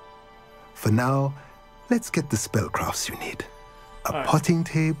teaching. For now, let's get the spellcrafts you need. A potting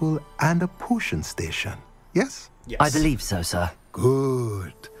table and a potion station. Yes? Yes. I believe so, sir.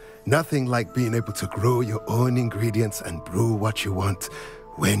 Good. Nothing like being able to grow your own ingredients and brew what you want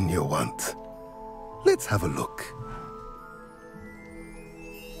when you want. Let's have a look.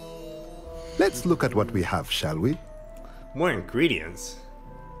 Let's look at what we have, shall we? More ingredients.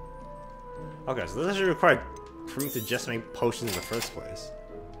 Okay, so this actually required for me to just make potions in the first place.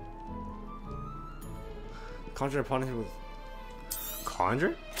 Conjure upon him with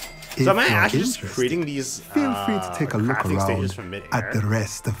conjure? If So am I you're actually just interested, creating these feel free to take a look crafting stages around from mid-air? at the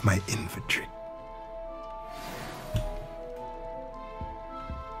rest of my inventory.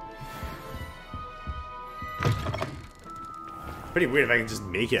 Pretty weird if I can just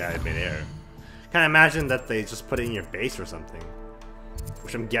make it out of mid-air. Can't imagine that they just put it in your base or something.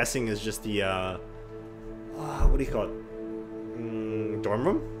 Which I'm guessing is just the, what do you call it? Dorm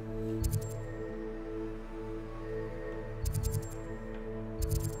room?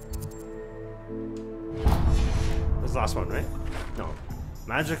 That's the last one, right? No.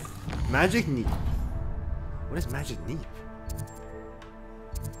 Magic Neep. What is Magic Neep?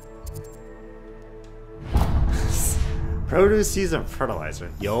 Produce season fertilizer.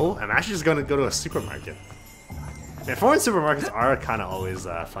 Yo, I'm actually just gonna go to a supermarket. Man, foreign supermarkets are kind of always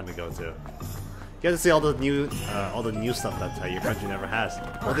fun to go to. You get to see all the new stuff that your country never has.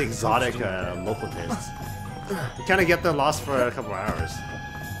 All the exotic local tastes. You kind of get them lost for a couple of hours.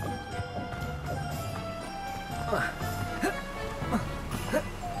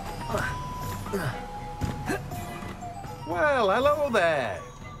 Well, hello there.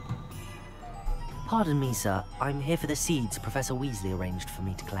 Pardon me, sir. I'm here for the seeds Professor Weasley arranged for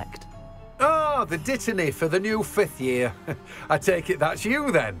me to collect. Oh, the dittany for the new 5th year. I take it that's you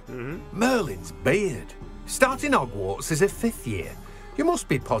then. Merlin's beard. Starting Hogwarts as a 5th year. You must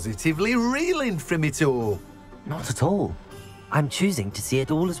be positively reeling from it all. Not at all. I'm choosing to see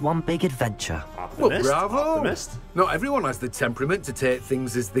it all as one big adventure. Optimist? Well, bravo. Optimist? Not everyone has the temperament to take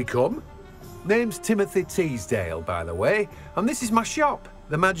things as they come. Name's Timothy Teasdale, by the way, and this is my shop,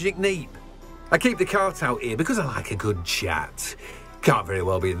 the Magic Neep. I keep the cart out here because I like a good chat. Can't very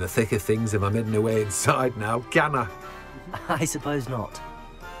well be in the thick of things if I'm heading away inside now, can I? I suppose not.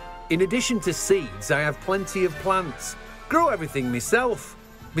 In addition to seeds, I have plenty of plants. Grow everything myself.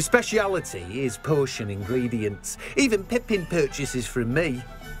 My speciality is potion ingredients. Even Pippin purchases from me.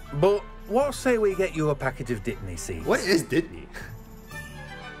 But what say we get you a packet of Dittany seeds? What is Dittany?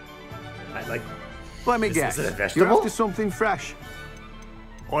 Let me is guess. it a You're vegetable? after something fresh.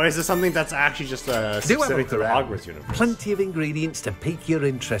 Or is it something that's actually just specific to the Hogwarts universe? Plenty of ingredients to pique your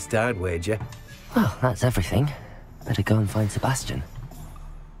interest, I'd wager. Well, that's everything. Better go and find Sebastian.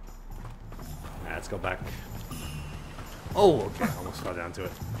 Let's go back. Oh, okay. Almost fell down to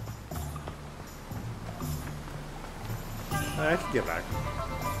it. I can get back.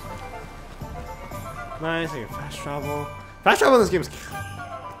 Nice, I can fast travel. Fast travel in this game is...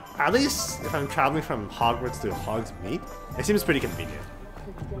 At least if I'm traveling from Hogwarts to Hogsmeade, it seems pretty convenient.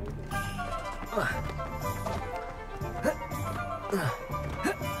 I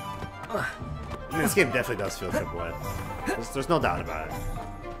mean, this game definitely does feel triple ed. There's no doubt about it.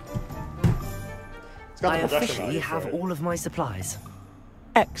 It's got I the production officially value for have it. all of my supplies.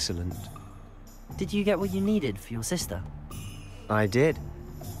 Excellent. Did you get what you needed for your sister? I did.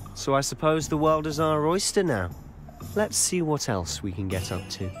 So I suppose the world is our oyster now. Let's see what else we can get up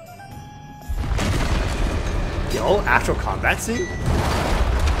to. Yo, actual combat scene?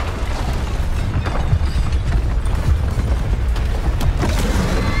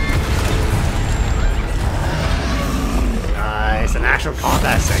 Nice, an actual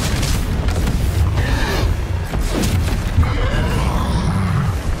combat section.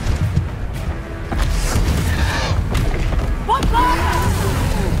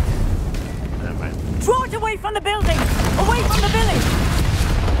 Away from the building! Away from the village!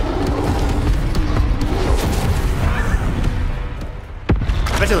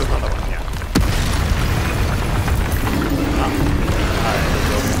 I bet you there's another one, yeah. Oh.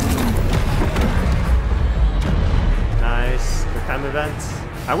 Alright, nice. Quick time event.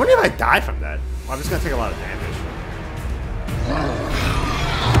 I wonder if I die from that. Well, I'm just gonna take a lot of damage.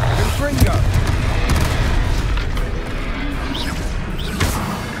 Confringo!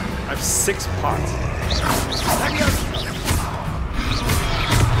 I have 6 pots.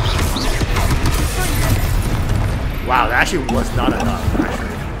 Wow, that actually was not enough,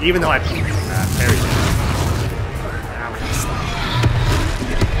 actually. Even though I parried it.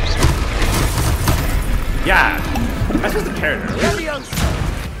 Yeah, I'm supposed to parry there.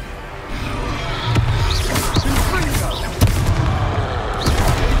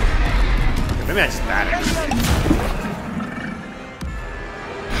 Maybe I just bad it.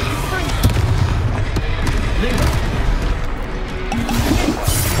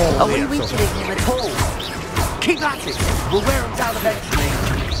 Are we weakening him at all? Keep at it! We'll wear him down eventually.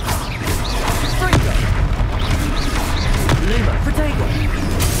 Fringo! Lima, Protego!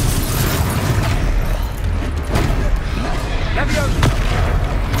 Leviosa!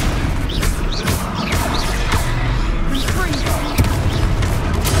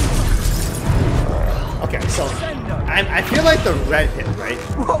 Okay, so I feel like the red hit, right?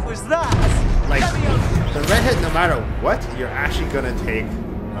 What was that? Like the red hit, no matter what, you're actually gonna take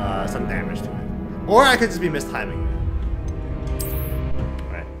some damage to it. Or I could just be mistiming it.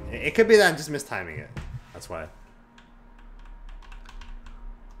 Right? It could be that I'm just mistiming it. That's why.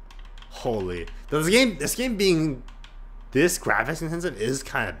 Holy, this game being this graphics intensive is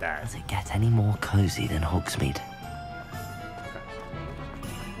kind of bad. Does it get any more cozy than Hogsmeade?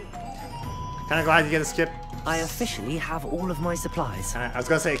 Kind of glad you get to skip. I officially have all of my supplies. I was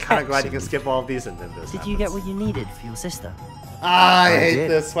gonna say, kind of glad you can skip all of these and then this. Did you get what you needed for your sister? Ah, I hate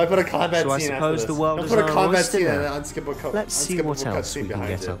this. Why put a combat So I scene suppose after the world this? is Don't put a our combat oyster scene and now. an unskippable Let's see what else we can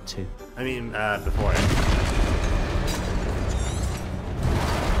get up to. I mean, before it.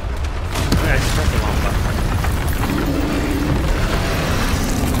 I just pressed the wrong button.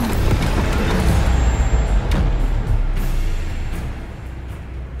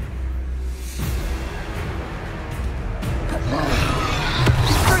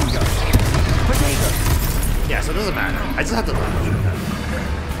 Yeah, so it doesn't matter. I just have to learn to do that.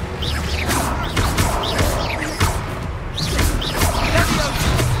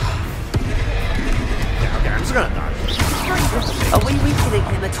 Yeah, okay, I'm just gonna dodge. Are we weakening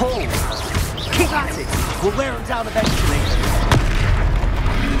him at all? Keep at it! We'll wear him down eventually.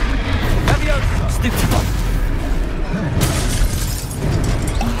 Stupid one.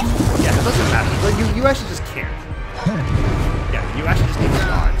 Yeah, it doesn't matter. Like, you actually just can't. Yeah, you actually just need to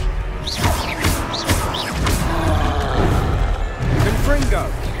dodge. Confringo!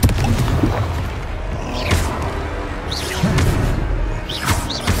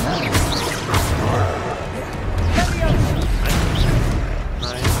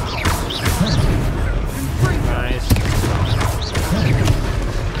 Nice.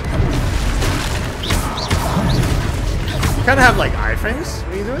 You kind of have like iframes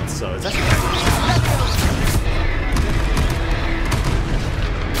when you do it, so it's actually kind of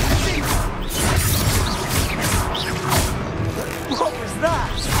What was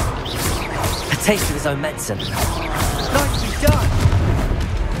that? A taste of his own medicine. Nicely done.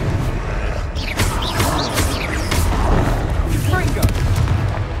 Fringo!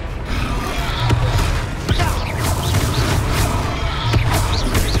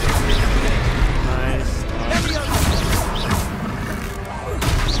 nice.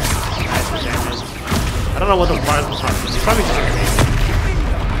 Nice damage. I don't know what those bars will cost. It's probably just amazing.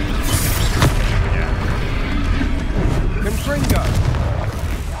 Yeah. Confringo!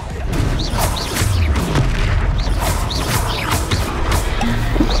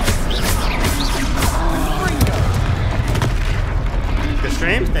 Good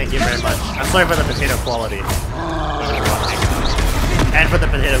stream? Thank you very much. I'm sorry for the potato quality. And for the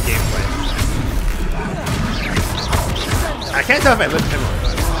potato gameplay. I can't tell if I lived him or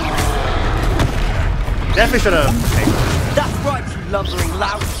not. Definitely should have taken it. That's right, you lumbering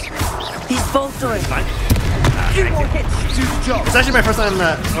lout. He's faltering. Fine. Few more hits to do the job. It's actually my first time,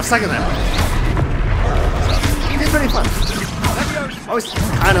 or second time. So, it's pretty fun. I always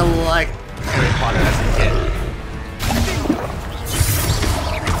kind of like Harry Potter as a kid.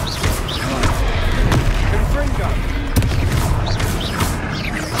 Confringo!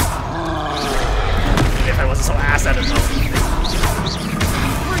 If I wasn't so ass at it though.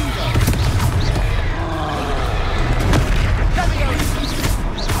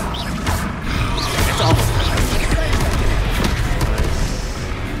 It's almost good.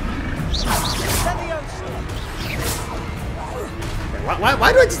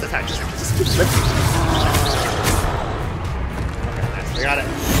 Why do I just attack? Just keep lifting. Okay, nice. We got it.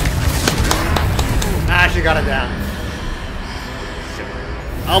 Ah, she got it down. Shit.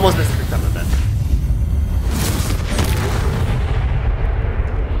 I almost missed the time of that.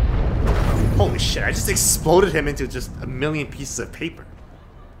 Holy shit, I just exploded him into just a million pieces of paper.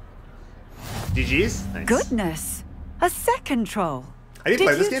 GG's? Nice. Goodness, a second troll. I didn't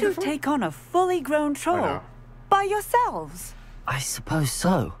play this game Did you before? two take on a fully grown troll no. by yourselves? I suppose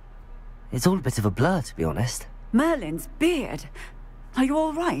so. It's all a bit of a blur, to be honest. Merlin's beard. Are you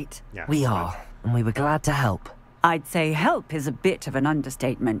all right? Yeah, we are, and we were glad to help. I'd say help is a bit of an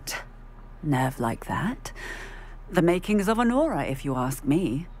understatement. Nerve like that. The makings of an aura, if you ask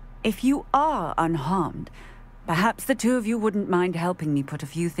me. If you are unharmed, perhaps the two of you wouldn't mind helping me put a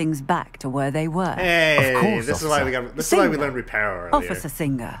few things back to where they were. Hey, of course, this is why we got. This is why we learned repair earlier. Officer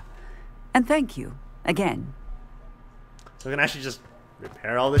Singer. And thank you, again. So we can actually just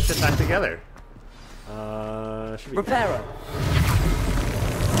repair all this shit back together. Repairer.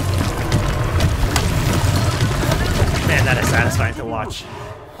 Man, that is satisfying to watch.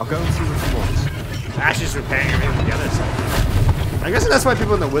 I'll go and see what he wants. Ashley's repairing everything together. So. I guess that's why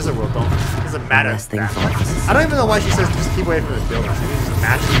people in the wizard world don't. It doesn't matter. That much. I don't even know why she says just keep away from the buildings. Maybe just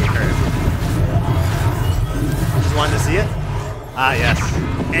magically repair it. Just wanted to see it. Ah, yes.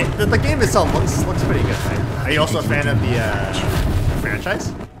 The game itself looks pretty good. Right? Are you also a fan of the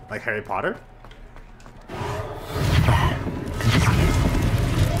franchise, like Harry Potter?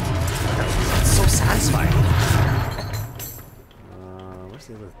 It's so satisfying. Where's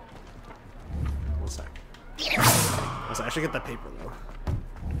the other? One sec. I should get that paper though.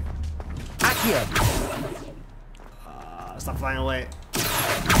 Accio. Stop flying away.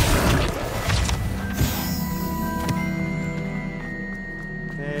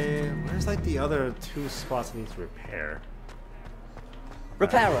 Okay, where's like the other two spots I need to repair?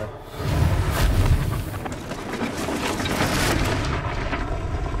 Repairer.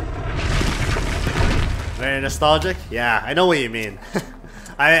 Very nostalgic? Yeah, I know what you mean.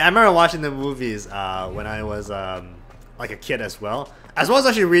 I remember watching the movies when I was like a kid as well as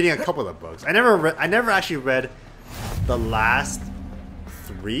actually reading a couple of books. I never actually read the last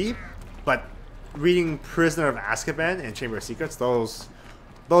 3, but reading Prisoner of Azkaban and Chamber of Secrets, those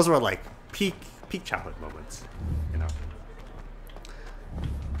were like peak childhood moments, you know.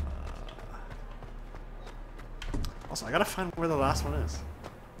 Also, I gotta find where the last one is.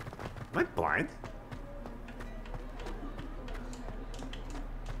 Am I blind?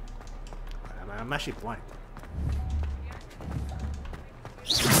 I'm actually blind.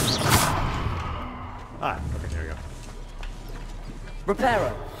 Ah, okay, there we go.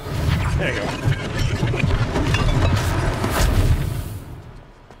 Repairer. There you go.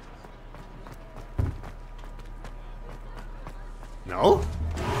 No?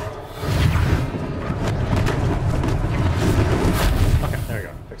 Okay, there we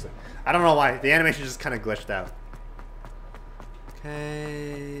go. Fix it. I don't know why. The animation just kind of glitched out.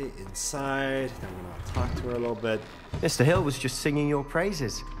 Okay, inside. Then I'm gonna talk to her a little bit. Mr. Hill was just singing your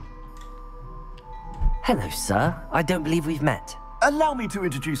praises. Hello, sir. I don't believe we've met. Allow me to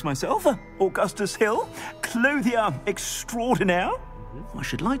introduce myself, Augustus Hill, clothier extraordinaire. I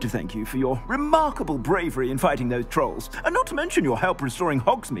should like to thank you for your remarkable bravery in fighting those trolls, and not to mention your help restoring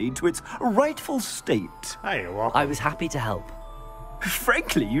Hogsmeade to its rightful state. Hi, you're welcome. I was happy to help.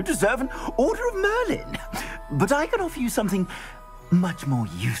 Frankly, you deserve an Order of Merlin. But I can offer you something much more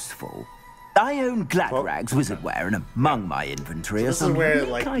useful. I own Gladrag's wizardware, and among my inventory are some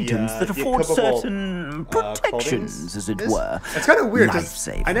unique items that afford certain protections, as it were. It's kind of weird, because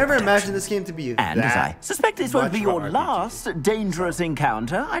Life-saving I never imagined protections. this game to be And as I suspect this won't be your last dangerous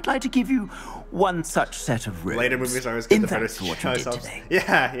encounter, I'd like to give you one such set of robes. Later movies are always good In to better fact, what show you did ourselves. today.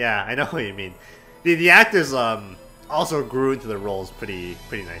 Yeah, I know what you mean. The actors also grew into the roles pretty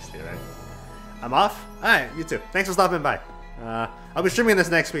nicely, right? I'm off? Alright, you too. Thanks for stopping by. I'll be streaming this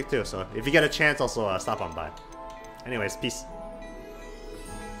next week too, so if you get a chance, also stop on by. Anyways, peace.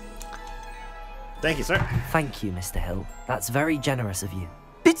 Thank you, sir. Thank you, Mr. Hill. That's very generous of you.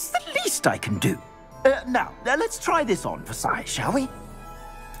 It's the least I can do. Now, let's try this on for size, shall we?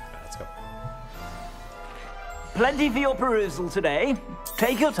 Let's go. Plenty for your perusal today.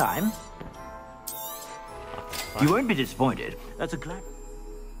 Take your time. You won't be disappointed. That's a glad.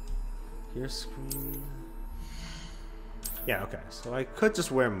 Your screen. Yeah, okay. So I could just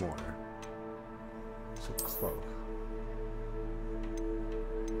wear more. So cloak.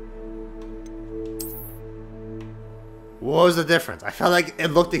 What was the difference? I felt like it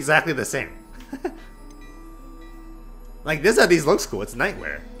looked exactly the same. Like this at least looks cool. It's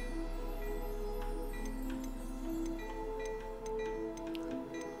nightwear.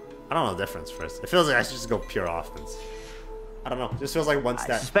 I don't know the difference first. It feels like I should just go pure offense. I don't know. It just feels like one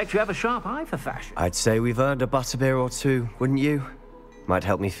stat. I suspect you have a sharp eye for fashion. I'd say we've earned a butterbeer or two, wouldn't you? Might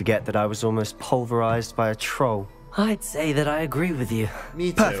help me forget that I was almost pulverized by a troll. I'd say that I agree with you.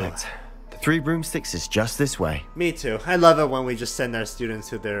 Me too. Perfect. The 3 broomsticks is just this way. Me too. I love it when we just send our students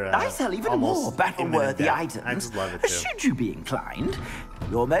to their I sell even more battle-worthy items. I just love it too. Should you be inclined,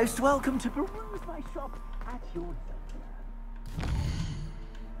 you're most welcome to peruse my shop at your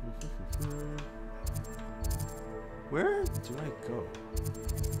Where do I go?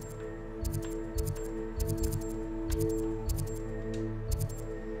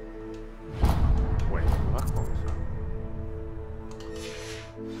 Wait, what?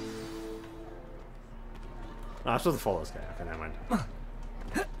 No, I'm supposed to follow this guy. Okay, never mind.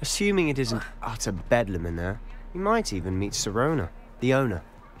 Assuming it isn't utter bedlam in there, you might even meet Sirona, the owner.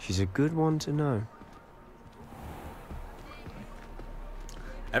 She's a good one to know.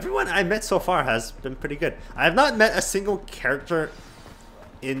 Everyone I met so far has been pretty good. I have not met a single character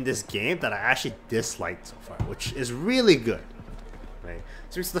in this game that I actually disliked so far, which is really good. Right?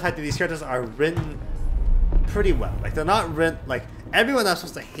 Speaks to the fact that these characters are written pretty well. Like, they're not written like everyone I'm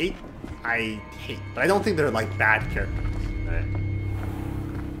supposed to hate, I hate. But I don't think they're like bad characters. Right?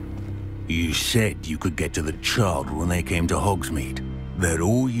 You said you could get to the child when they came to Hogsmeade. That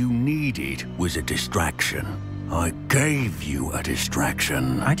all you needed was a distraction. I gave you a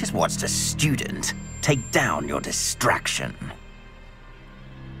distraction. I just watched a student take down your distraction.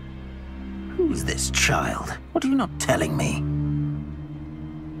 Who's this child? What are you not telling me?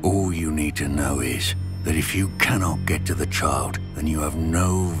 All you need to know is that if you cannot get to the child, then you have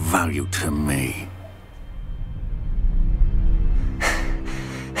no value to me.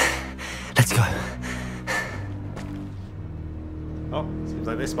 Let's go. Oh, seems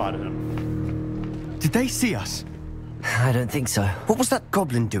like they spotted him. Did they see us? I don't think so. What was that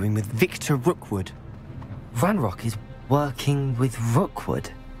goblin doing with Victor Rookwood? Ranrock is working with Rookwood.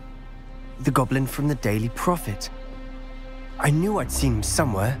 The goblin from the Daily Prophet. I knew I'd seen him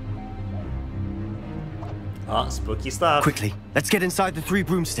somewhere. Oh, spooky stuff. Quickly, let's get inside the 3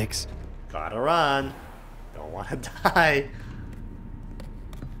 broomsticks. Gotta run. Don't want to die.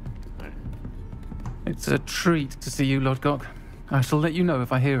 It's a treat to see you, Lodgok. I shall let you know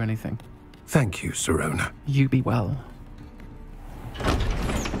if I hear anything. Thank you, Sirona. You be well.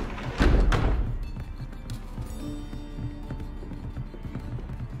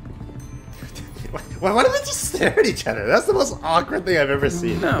 Why do they just stare at each other? That's the most awkward thing I've ever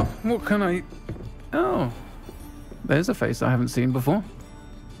seen. Now, what can I... Oh, there's a face I haven't seen before.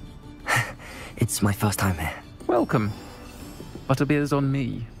 It's my first time here. Welcome. Butterbeer's on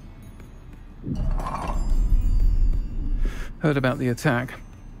me. Heard about the attack.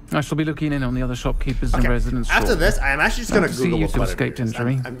 I shall be looking in on the other shopkeepers and residents. After this, I'm actually just going to Google you what two Butterbeer escaped is.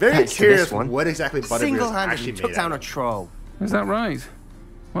 injury. I'm very curious what exactly Butterbeer is actually Single-handedly made took down out a of. troll. Is that right?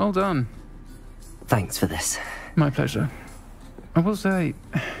 Well done. Thanks for this. My pleasure. I will say,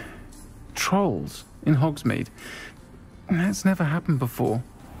 trolls in Hogsmeade. That's never happened before.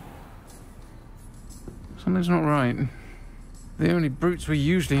 Something's not right. The only brutes we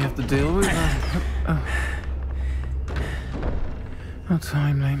usually have to deal with are... How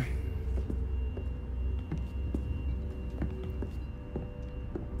timely.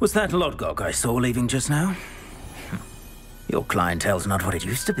 Was that Lodgok I saw leaving just now? Your clientele's not what it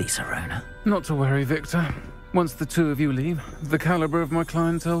used to be, Sirona. Not to worry, Victor. Once the 2 of you leave, the caliber of my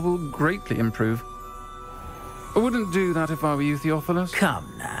clientele will greatly improve. I wouldn't do that if I were you, Theophilus.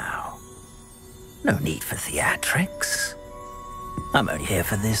 Come now. No need for theatrics. I'm only here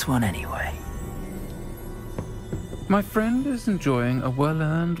for this one anyway. My friend is enjoying a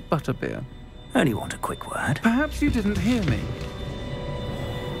well-earned butterbeer. Only want a quick word. Perhaps you didn't hear me.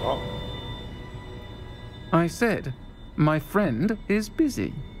 Oh. I said, my friend is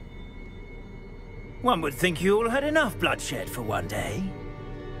busy. One would think you all had enough bloodshed for one day.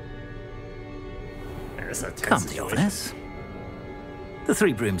 Come, Theophilus. The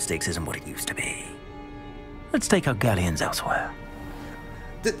 3 broomsticks isn't what it used to be. Let's take our galleons elsewhere.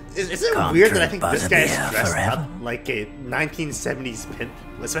 Is it weird that I think this guy is dressed up like a 1970s pimp,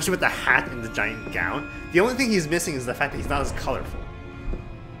 especially with the hat and the giant gown? The only thing he's missing is the fact that he's not as colorful.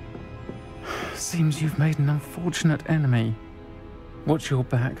 Seems you've made an unfortunate enemy. Watch your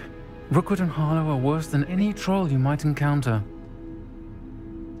back. Rookwood and Harlow are worse than any troll you might encounter.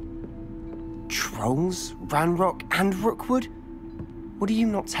 Trolls? Ranrock and Rookwood? What are you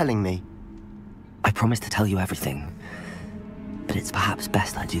not telling me? I promised to tell you everything, but it's perhaps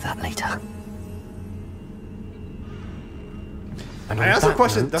best I do that later. I asked a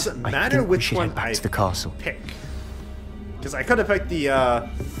question, does it matter which one I the castle. pick? Because I could have picked the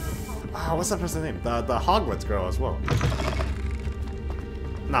what's that person's name? The Hogwarts girl as well.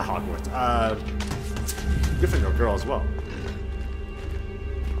 Not Hogwarts. Gryffindor girl as well.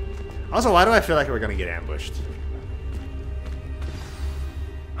 Also, why do I feel like we're gonna get ambushed?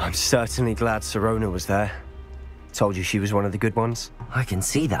 I'm certainly glad Sirona was there. Told you she was one of the good ones. I can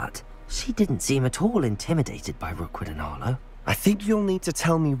see that. She didn't seem at all intimidated by Rookwood and Harlow. I think you'll need to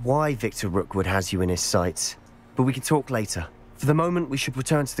tell me why Victor Rookwood has you in his sights. But we can talk later. For the moment, we should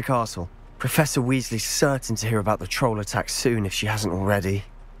return to the castle. Professor Weasley's certain to hear about the troll attack soon if she hasn't already.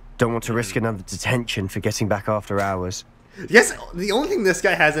 Don't want to risk another detention for getting back after hours. Yes, the only thing this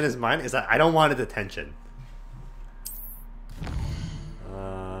guy has in his mind is that I don't want a detention.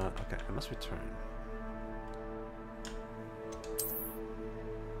 Okay, I must return.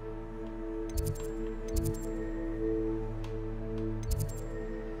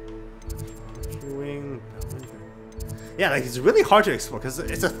 Yeah, like it's really hard to explore because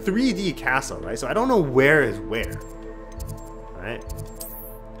it's a 3D castle, right? So I don't know where is where, right?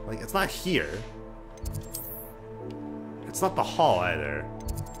 Like it's not here. It's not the hall either.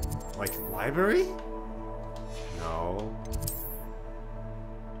 Like library? No.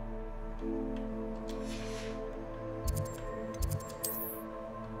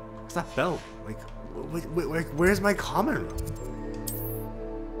 What's that bell? Like, where's my common room?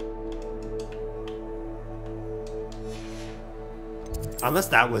 Unless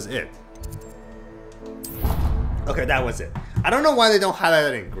that was it. Okay, that was it. I don't know why they don't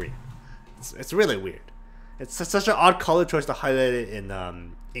highlight it in green. It's really weird. It's such an odd color choice to highlight it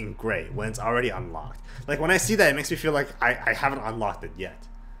in gray when it's already unlocked. Like when I see that, it makes me feel like I haven't unlocked it yet.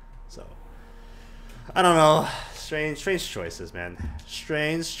 So I don't know. Strange choices, man.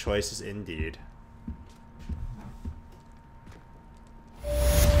 Strange choices indeed.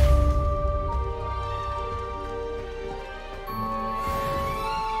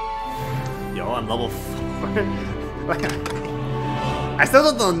 Yo, I'm level 4. Like, I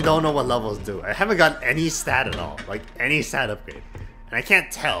still don't know what levels do. I haven't got any stat at all. Like, any stat upgrade. And I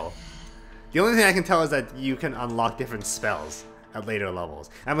can't tell. The only thing I can tell is that you can unlock different spells at later levels.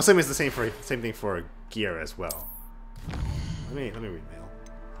 I'm assuming it's the same thing for gear as well. Let me read mail.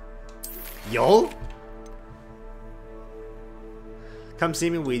 Yo? Come see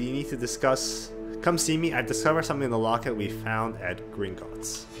me, we need to discuss. Come see me, I've discovered something in the locket we found at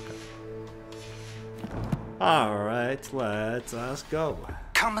Gringotts. Okay. Alright, let us go.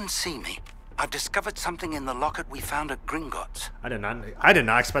 Come and see me. I've discovered something in the locket we found at Gringotts. I did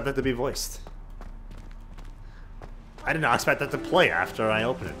not expect that to be voiced. I did not expect that to play after I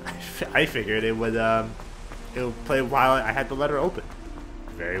open it. I figured it would play while I had the letter open.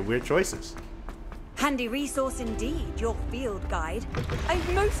 Very weird choices. Handy resource indeed, your field guide.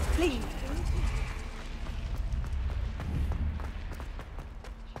 I'm most pleased.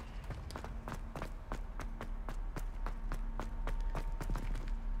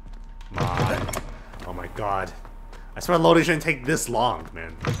 Oh my god. I swear loading shouldn't take this long,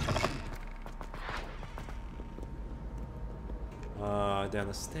 man. Down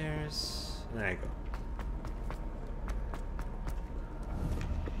the stairs. There you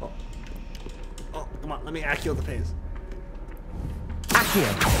go. Oh, come on, let me Accio the pace. Accio!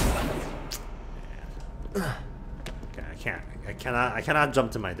 Okay, I cannot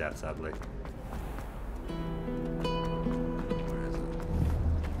jump to my death, sadly.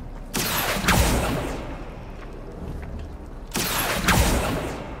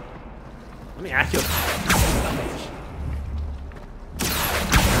 Let me Accio.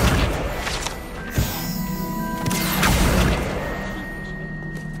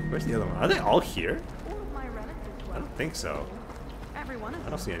 Where's the other one? Are they all here? I don't think so. I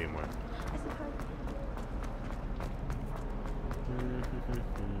don't see any more.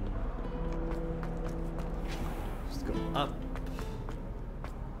 Just go up.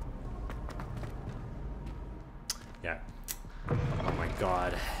 Yeah. Oh my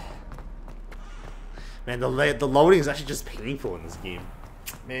god. Man, the loading is actually just painful in this game.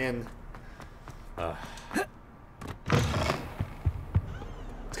 Man.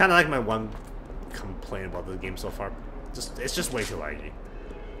 It's kind of like my one complaint about the game so far. It's just way too laggy.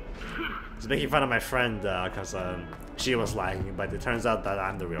 I was making fun of my friend because she was lagging, but it turns out that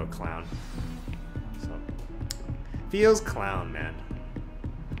I'm the real clown. So, feels clown, man.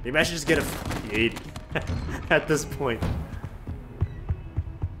 Maybe I should just get a 80 at this point.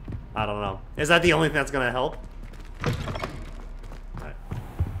 I don't know. Is that the only thing that's gonna help? Right.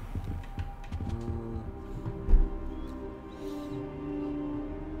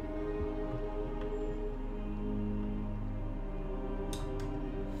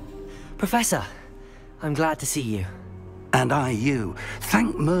 Professor, I'm glad to see you. And I you.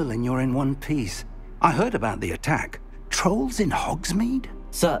 Thank Merlin you're in one piece. I heard about the attack. Trolls in Hogsmeade?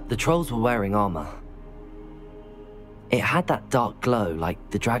 Sir, the trolls were wearing armor. It had that dark glow like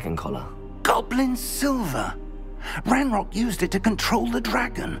the dragon collar. Goblin silver! Ranrock used it to control the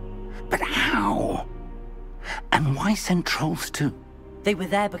dragon. But how? And why send trolls too? They were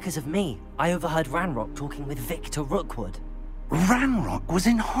there because of me. I overheard Ranrock talking with Victor Rookwood. Ranrock was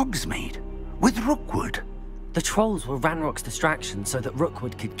in Hogsmeade? With Rookwood? The trolls were Ranrock's distraction so that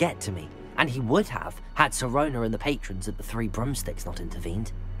Rookwood could get to me. And he would have, had Sirona and the patrons at the Three Broomsticks not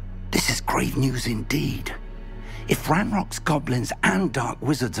intervened. This is grave news indeed. If Ranrock's goblins and dark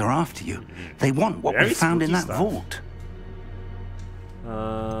wizards are after you, they want what we found in that vault.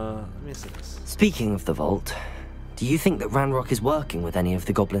 Let me see this. Speaking of the vault, do you think that Ranrock is working with any of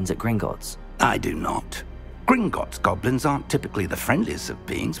the goblins at Gringotts? I do not. Gringotts goblins aren't typically the friendliest of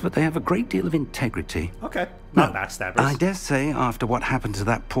beings, but they have a great deal of integrity. Okay, not backstabbers. I dare say, after what happened to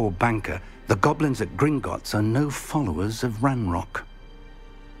that poor banker, the goblins at Gringotts are no followers of Ranrock.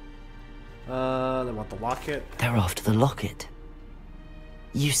 They want the locket. They're after the locket.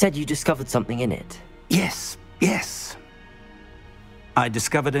 You said you discovered something in it. Yes, yes. I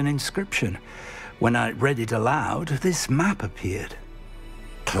discovered an inscription. When I read it aloud, this map appeared.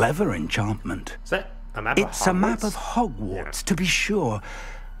 Clever enchantment. Is that a map of Hogwarts? It's a map of Hogwarts, to be sure,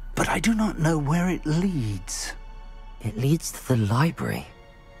 but I do not know where it leads. It leads to the library.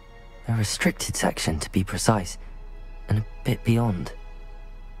 A restricted section, to be precise, and a bit beyond.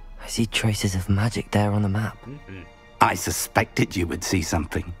 I see traces of magic there on the map. I suspected you would see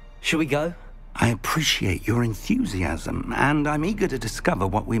something. Shall we go? I appreciate your enthusiasm, and I'm eager to discover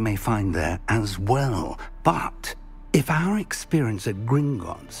what we may find there as well. But if our experience at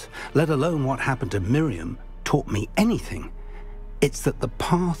Gringotts, let alone what happened to Miriam, taught me anything, it's that the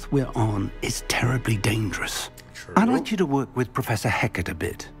path we're on is terribly dangerous. True. I'd like you to work with Professor Hecat a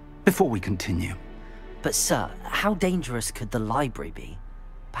bit before we continue. But sir, how dangerous could the library be?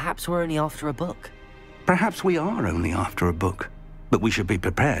 Perhaps we're only after a book. Perhaps we are only after a book, but we should be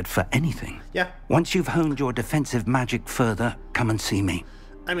prepared for anything. Yeah. Once you've honed your defensive magic further, come and see me.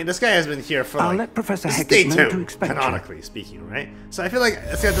 I mean, this guy has been here for I'll let Professor this is Hecat day know 2, to expect canonically speaking, right? So I feel like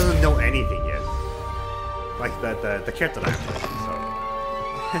this guy doesn't know anything yet. Like the character that I'm playing, so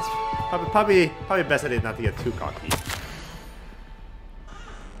it's probably best idea not to get too cocky.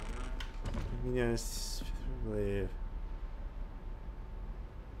 Yes, really.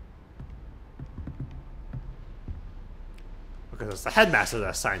 Because it's the headmaster that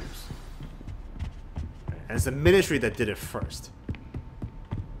assigned us. And it's the ministry that did it first.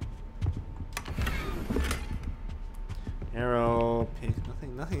 Arrow, pink,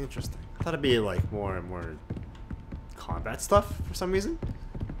 nothing interesting. I thought it'd be like more combat stuff for some reason.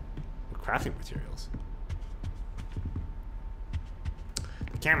 Or crafting materials.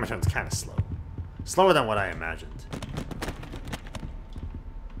 The camera turns kind of slow. Slower than what I imagined.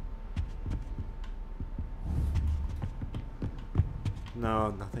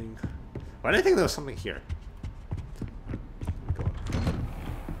 No, nothing. Why did I think there was something here?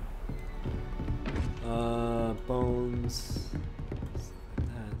 Bones.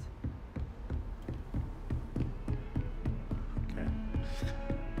 Okay.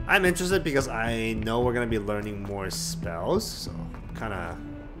 I'm interested because I know we're gonna be learning more spells, so kind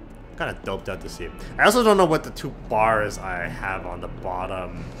of doped out to see it. I also don't know what the 2 bars I have on the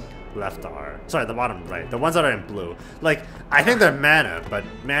bottom left are. Sorry, the bottom right. The ones that are in blue. Like, I think they're mana, but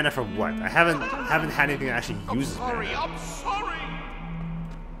mana for what? I haven't had anything that actually uses mana. I'm sorry!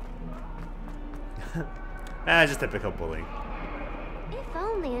 Just typical bullying. If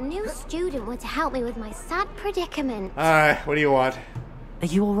only a new student were to help me with my sad predicament. Alright, what do you want? Are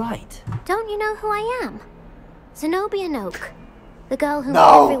you alright? Don't you know who I am? Zenobia Noak. The girl whom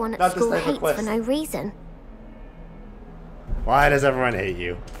No, everyone not at this school type of hates quest. for no reason. Why does everyone hate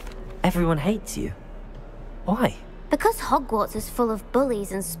you? Everyone hates you. Why? Because Hogwarts is full of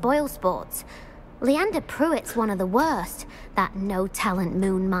bullies and spoilsports. Leander Pruitt's one of the worst. That no-talent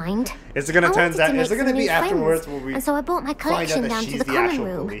moon mind. Is it gonna turn out? Is it gonna be afterwards where we? And so I brought my find out collection that down to she's the the common actual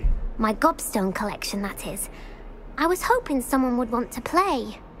room. bully? My gobstone collection, that is. I was hoping someone would want to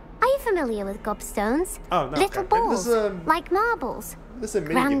play. Are you familiar with gobstones? Oh, no. Little okay. balls, This is like marbles. This is a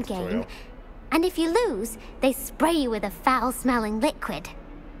Grand mini game. tutorial. And if you lose, they spray you with a foul-smelling liquid.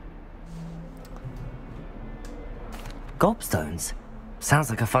 Gobstones?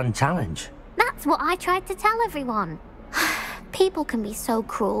 Sounds like a fun challenge. That's what I tried to tell everyone. People can be so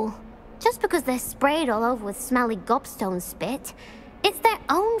cruel. Just because they're sprayed all over with smelly gobstone spit, it's their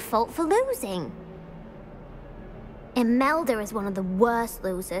own fault for losing. Imelda is one of the worst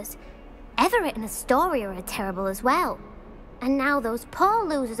losers. Everett and Astoria are terrible as well. And now those poor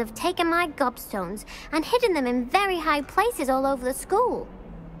losers have taken my gobstones and hidden them in very high places all over the school.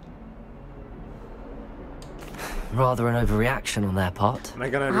 Rather an overreaction on their part. Am I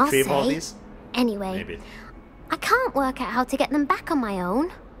gonna retrieve all these? Anyway, Maybe. I can't work out how to get them back on my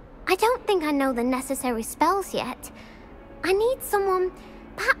own. I don't think I know the necessary spells yet. I need someone,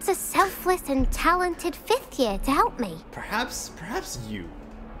 perhaps a selfless and talented 5th year to help me. Perhaps you.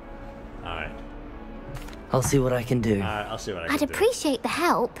 Alright. I'll see what I can do. I'll see what I can I'd do. appreciate the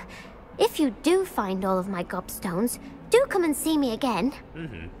help. If you do find all of my gobstones, do come and see me again.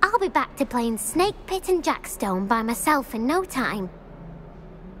 I'll be back to playing Snake Pit and Jackstone by myself in no time.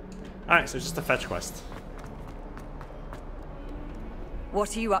 Alright, so just a fetch quest.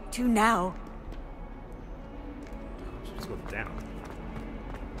 What are you up to now? Let's go down.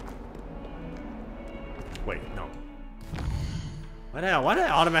 Wait, no. Why did I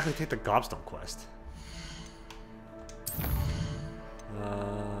automatically take the gobstone quest?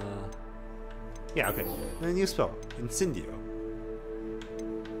 Yeah, okay. A new spell. Incendio.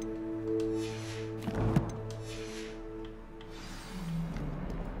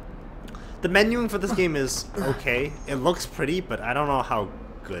 The menuing for this game is okay. It looks pretty, but I don't know how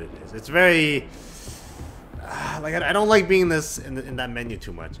good it is. It's very... like, I don't like being in that menu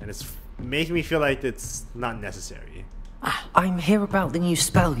too much, and it's making me feel like it's not necessary. I'm here about the new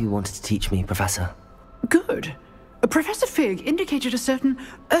spell you wanted to teach me, Professor. Good. Professor Fig indicated a certain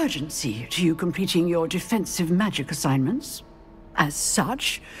urgency to you completing your defensive magic assignments. As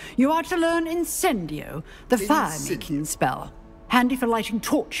such, you are to learn Incendio, the fire-making spell, handy for lighting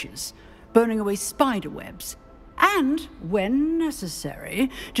torches, burning away spider webs, and, when necessary,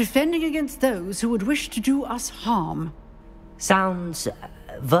 defending against those who would wish to do us harm. Sounds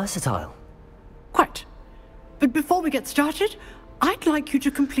versatile. Quite. But before we get started, I'd like you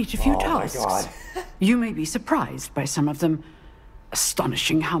to complete a few tasks. My God. You may be surprised by some of them.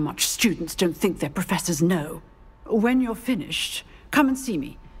 Astonishing how much students don't think their professors know. When you're finished, come and see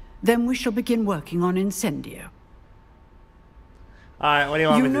me. Then we shall begin working on Incendio. Alright, what do you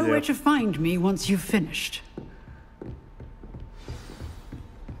want me to do? You know where to find me once you've finished.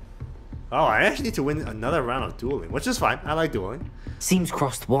 Oh, I actually need to win another round of dueling, which is fine. I like dueling. Seems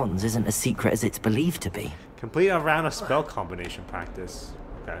crossed wands isn't as secret as it's believed to be. Complete a round of spell combination practice.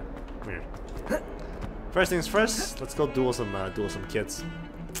 Okay, weird. First things first, let's go duel some kids.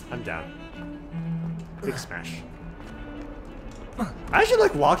 I'm down. Big smash. I actually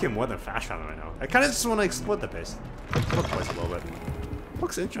like walking more than fast travel right now. I kind of just want to explore the place a little bit.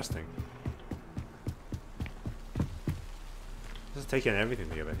 Looks interesting. Just taking everything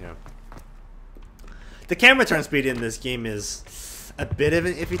together, yeah. The camera turn speed in this game is a bit of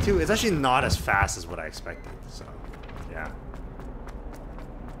an iffy too. It's actually not as fast as what I expected, so yeah.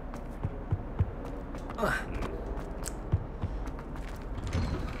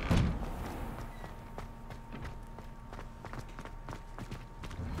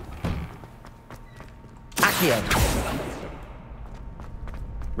 Accio!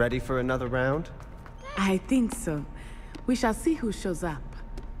 Ready for another round? I think so. We shall see who shows up.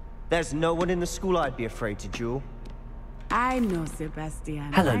 There's no one in the school I'd be afraid to duel. I know,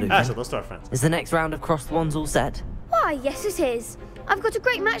 Sebastian. Hello, Lupin. Ah, so those two are friends. Is the next round of crossed wands all set? Why, yes it is. I've got a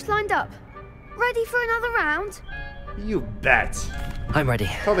great match lined up. Ready for another round? You bet. I'm ready.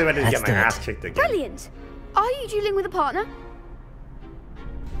 Totally ready to Let's get my do it. ass kicked again. Brilliant. Are you dueling with a partner?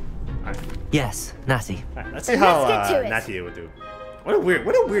 Right. Yes, Natty. Right, let's see how Let's get to it. Natty would do. What a weird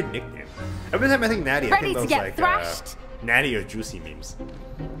nickname. Every time I think Natty, I Ready think to those get like thrashed? Natty or Juicy memes.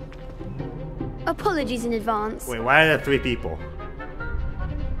 Apologies in advance. Wait, why are there 3 people?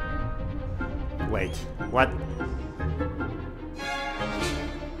 Wait, what?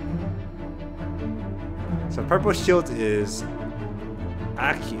 So purple shield is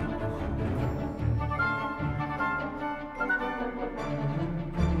Aki.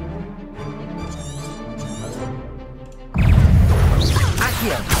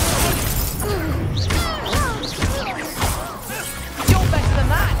 Accio! You're better than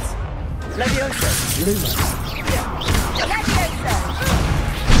that! Leviosa! Lumos. Gladiator!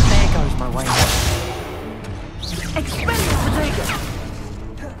 There goes my way. Expelliarmus Potato!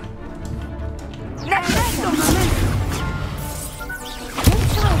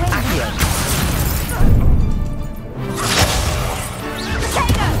 Accio!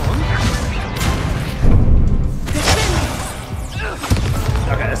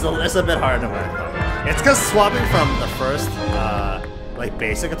 Okay, it's a bit hard to learn though. It's because swapping from the first like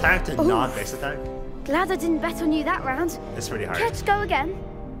basic attack to non-basic attack Glad I didn't bet on you that round. is pretty hard. Care to go again?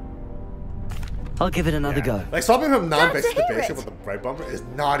 I'll give it another go. Like swapping from non-basic to hear basic it. with the right bumper is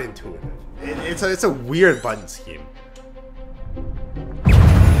not intuitive. It's a weird button scheme.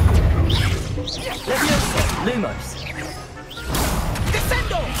 Leviosa! Lumos!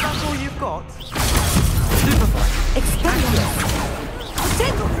 Descendo! That's all you've got? Superfly! Expelliarmus!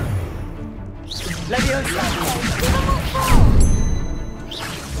 Potato! Leviosa!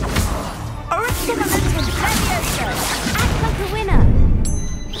 Original momentum! Leviosa! Act like a winner!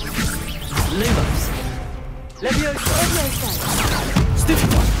 Lumos! Leviosa! Leviosa!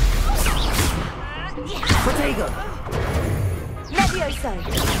 Superfly! Potato! Leviosa!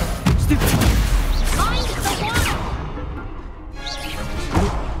 Superfly! Find the one!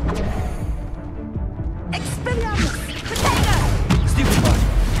 Expelliarmus! Potato! Superfly!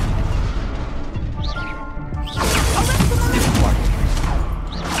 Superfly!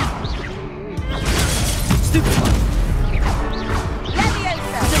 Superfly!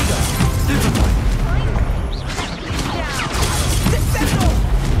 Leviosa! Potato! Superfly! Descendo!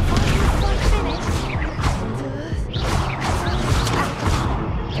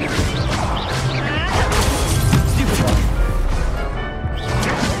 Superfly!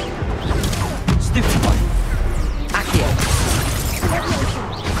 Superfly! Accio!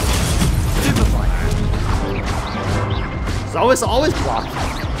 Superfly! It's always blocking.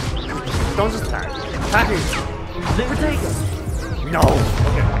 Don't just attack. Attacking. Potato! No.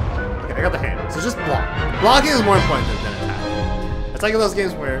 Okay, I got the hand. So just block. Blocking is more important than attack. It's like in those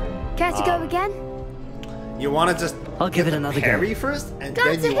games where Care to go again? you want to just I'll give it another parry go. first, and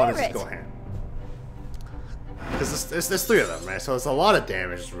Glad then to you want hear to just it. go hand. Because there's 3 of them, right? So it's a lot of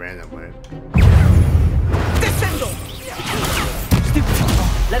damage just randomly. Descendo!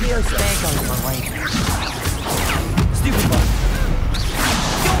 Leviosa! There goes my way. Superfly!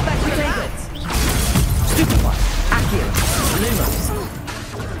 Go back to Potato! Superfly! Accio! Lumos!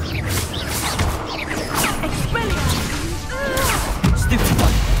 Expelliarmus!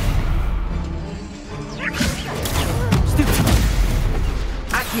 Superfly! Superfly!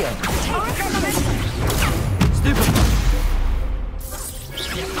 Accio! Original momentum! Superfly!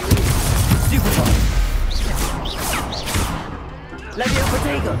 Superfly! Levio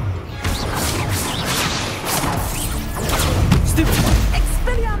Potato! Superfly!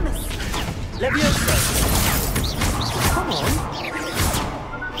 Expelliarmus! Leviosa! Come on!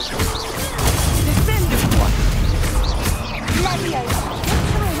 Descendo! Leviosa!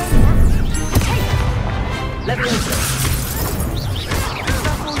 Leviosa!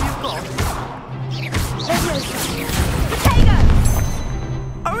 That's all you've got? Leviosa! Potato!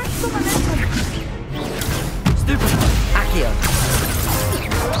 Original momentum! Superfly! Accio!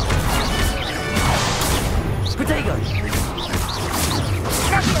 Potato!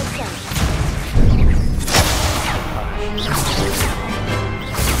 Leviosa!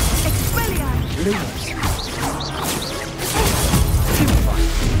 Expelliarmus! Lumos! Superfly!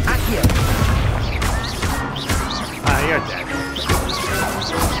 Accio! Ah, you're dead.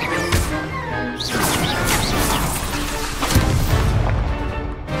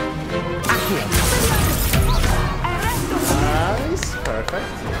 Accio! Nice, perfect.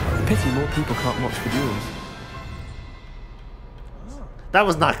 Pity more people can't watch the duels. That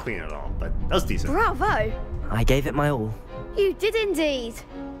was not clean at all, but that was decent. Bravo! I gave it my all. You did indeed.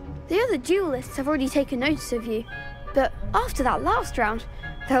 The other duelists have already taken notice of you, but after that last round,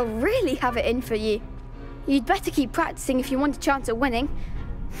 they'll really have it in for you. You'd better keep practicing if you want a chance at winning,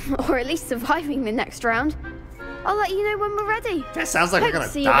 or at least surviving the next round. I'll let you know when we're ready. That sounds like Hope we're to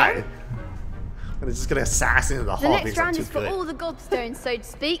gonna see you die. then. I'm just gonna assassinate the The hall next because I'm round too is for good. all the godstones, so to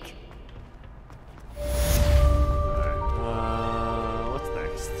speak. What's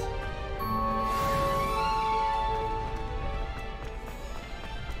next?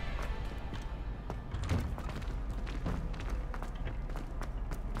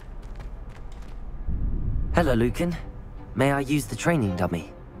 Hello, Lucan. May I use the training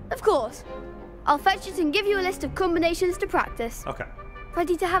dummy? Of course. I'll fetch it and give you a list of combinations to practice. Okay.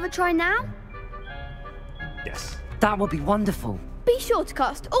 Ready to have a try now? Yes. That would be wonderful. Be sure to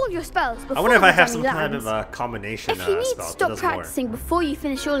cast all your spells before I wonder if I the have dummy some kind lands. of a combination If you need to spell that stop does more. practicing before you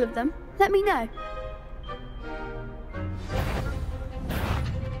finish all of them, let me know.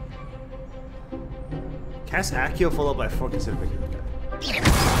 Cast Accio followed by 4 considered victory.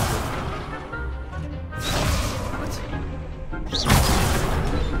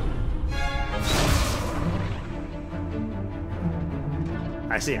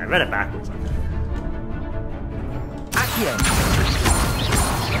 I see, I read it backwards. Accio!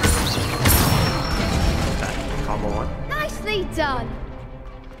 Okay, combo 1. Nicely done.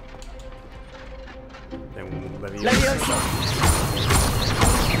 Then Leviosa!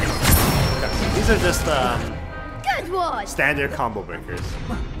 Okay, these are just Good one. standard combo breakers.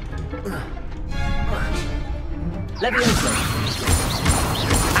 Leviosa!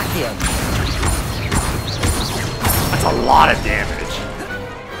 Accio! Accio. That's a lot of damage.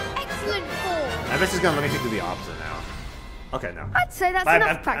 Excellent form. I bet she's gonna let me do the opposite now. Okay, no. I'd say that's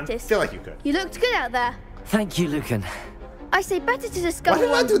enough practice. I feel like you could. You looked good out there. Thank you, Lucan. I say better to discover Why did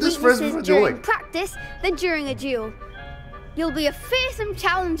I one's do this first weaknesses before during dueling? practice than during a duel. You'll be a fearsome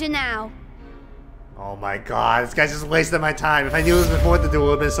challenger now. Oh my god, this guy's just wasting my time. If I knew this before the duel, it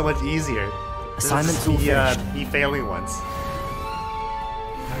would have been so much easier. Assignment's all finished. Me failing once.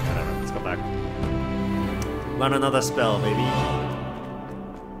 Alright, whatever, let's go back. Run another spell, baby.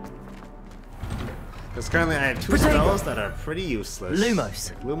 Because currently I have two spells that are pretty useless. Lumos.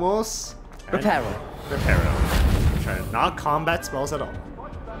 Like Lumos. And Reparo. Reparo. I'm trying to not combat spells at all.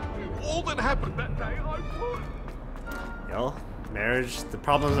 All that happened that day, I would. Yo, marriage, the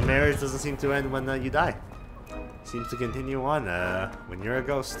problems of marriage doesn't seem to end when you die. Seems to continue on when you're a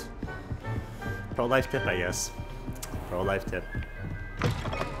ghost. Pro-life tip, I guess. Pro-life tip. Let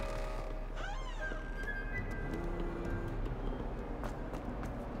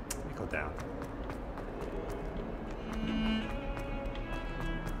me go down.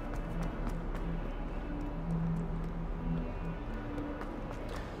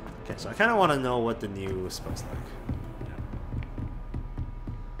 Okay, so I kind of want to know what the new spell's like.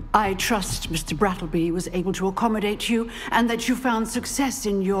 I trust Mr. Brattleby was able to accommodate you and that you found success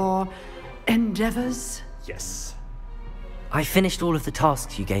in your endeavors. Yes. I finished all of the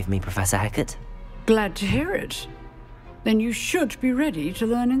tasks you gave me, Professor Hecat. Glad to hear it. Then you should be ready to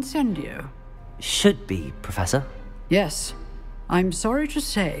learn Incendio. Should be, Professor. Yes. I'm sorry to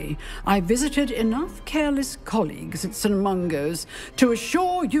say, I visited enough careless colleagues at St. Mungo's to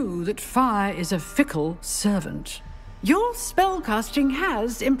assure you that fire is a fickle servant. Your spellcasting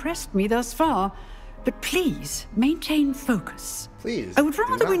has impressed me thus far, but please maintain focus. Please. I would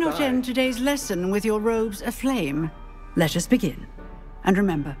rather we not end today's lesson with your robes aflame. Let us begin. And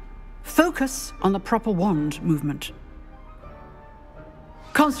remember, focus on the proper wand movement.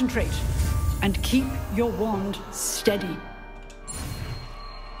 Concentrate and keep your wand steady.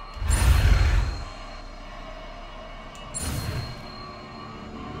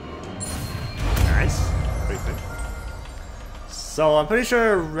 Nice. Pretty quick. So I'm pretty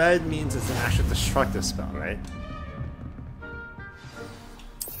sure red means it's an actual destructive spell, right?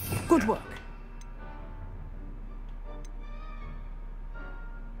 Good work.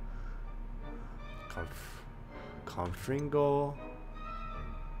 Confringo.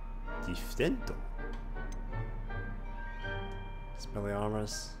 Difento.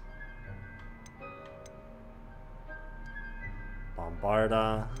 Expelliarmus.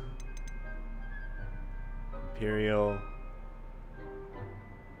 Bombarda. Imperial.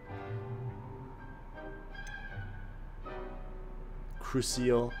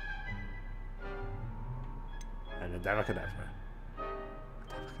 Crucial. And a Davacadabra.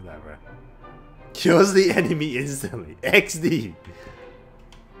 Davacadabra. Kills the enemy instantly. XD.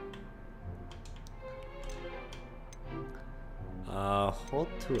 Hold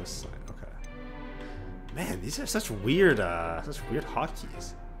to assign. Okay. Man, these are such weird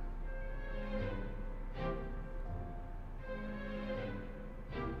hotkeys.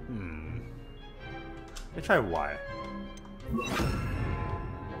 Let me try Y.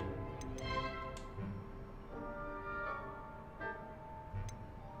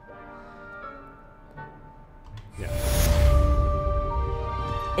 Yeah.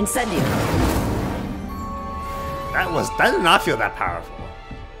 Incendio. That did not feel that powerful.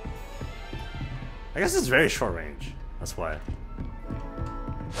 I guess it's very short range. That's why.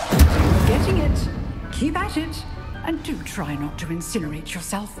 Getting it. Keep at it. And do try not to incinerate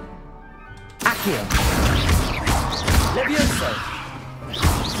yourself. Accio. Levioso.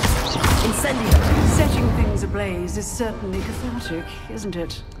 Incendio. Setting things ablaze is certainly cathartic, isn't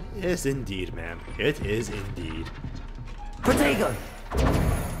it? Yes, indeed, ma'am. It is indeed. Protego.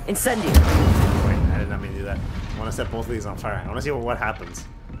 Incendio. Wait, I did not mean to do that. I want to set both of these on fire. I want to see what happens.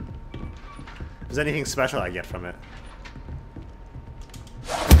 If there's anything special I get from it.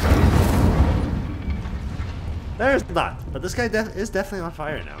 There's not, but this guy is definitely on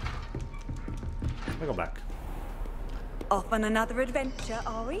fire now. Let me go back. Off on another adventure,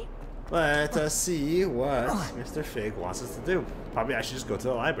 are we? Let us see what Mr. Fig wants us to do. Probably I should just go to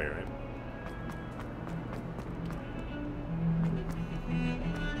the library, right?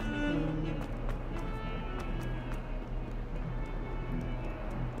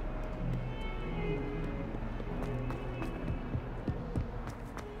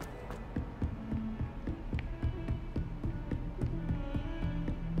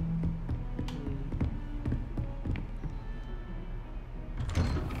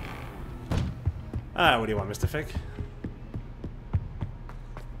 What do you want, Mr. Fig?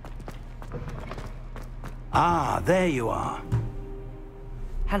 Ah, there you are.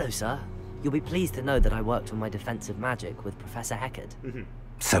 Hello, sir. You'll be pleased to know that I worked on my defensive magic with Professor Heckard.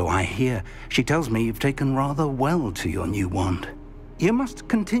 So I hear. She tells me you've taken rather well to your new wand. You must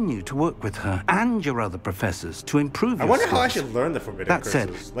continue to work with her and your other professors to improve your I wonder how I skills. should learn the forbidden That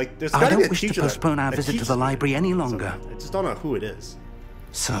curses. said, Like, there's I gotta be don't a wish to teacher postpone our that visit to teaches the me. library any longer. I just don't know who it is.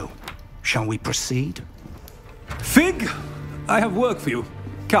 So, shall we proceed? Fig, I have work for you.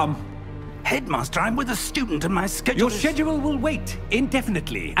 Come. Headmaster, I'm with a student and my schedule Your schedule will wait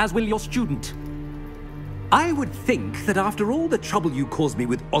indefinitely, as will your student. I would think that after all the trouble you caused me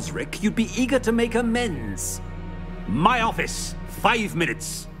with Osric, you'd be eager to make amends. My office, 5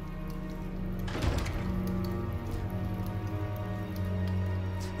 minutes.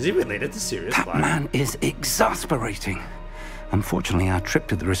 Is he related to Sirius That Black? man is exasperating. Unfortunately, our trip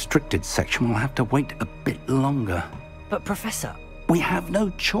to the restricted section will have to wait a bit longer. But Professor... We have no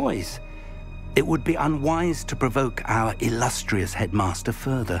choice. It would be unwise to provoke our illustrious headmaster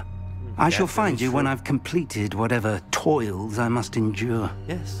further. I shall find you when I've completed whatever toils I must endure.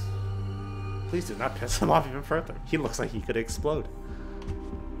 Yes. Please do not piss him off even further. He looks like he could explode.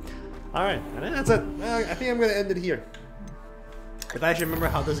 Alright, I think that's it. I think I'm going to end it here. If I actually remember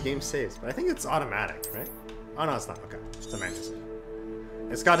how this game saves. But I think it's automatic, right? Oh no, it's not. Okay. Just a mantis.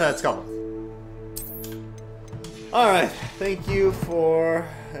 It's got both. Alright, thank you for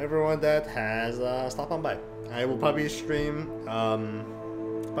everyone that has stopped on by. I will probably stream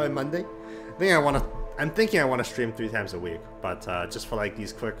by Monday. I'm thinking I want to stream 3 times a week, but just for like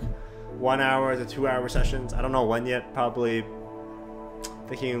these quick 1 hour to 2 hour sessions. I don't know when yet. Probably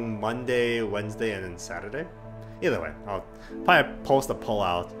thinking Monday, Wednesday, and then Saturday. Either way, I'll probably post a poll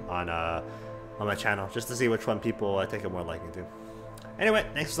out on my channel just to see which one people I take a more liking to. Anyway,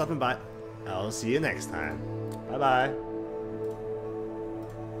 thanks for stopping by. I'll see you next time. Bye bye.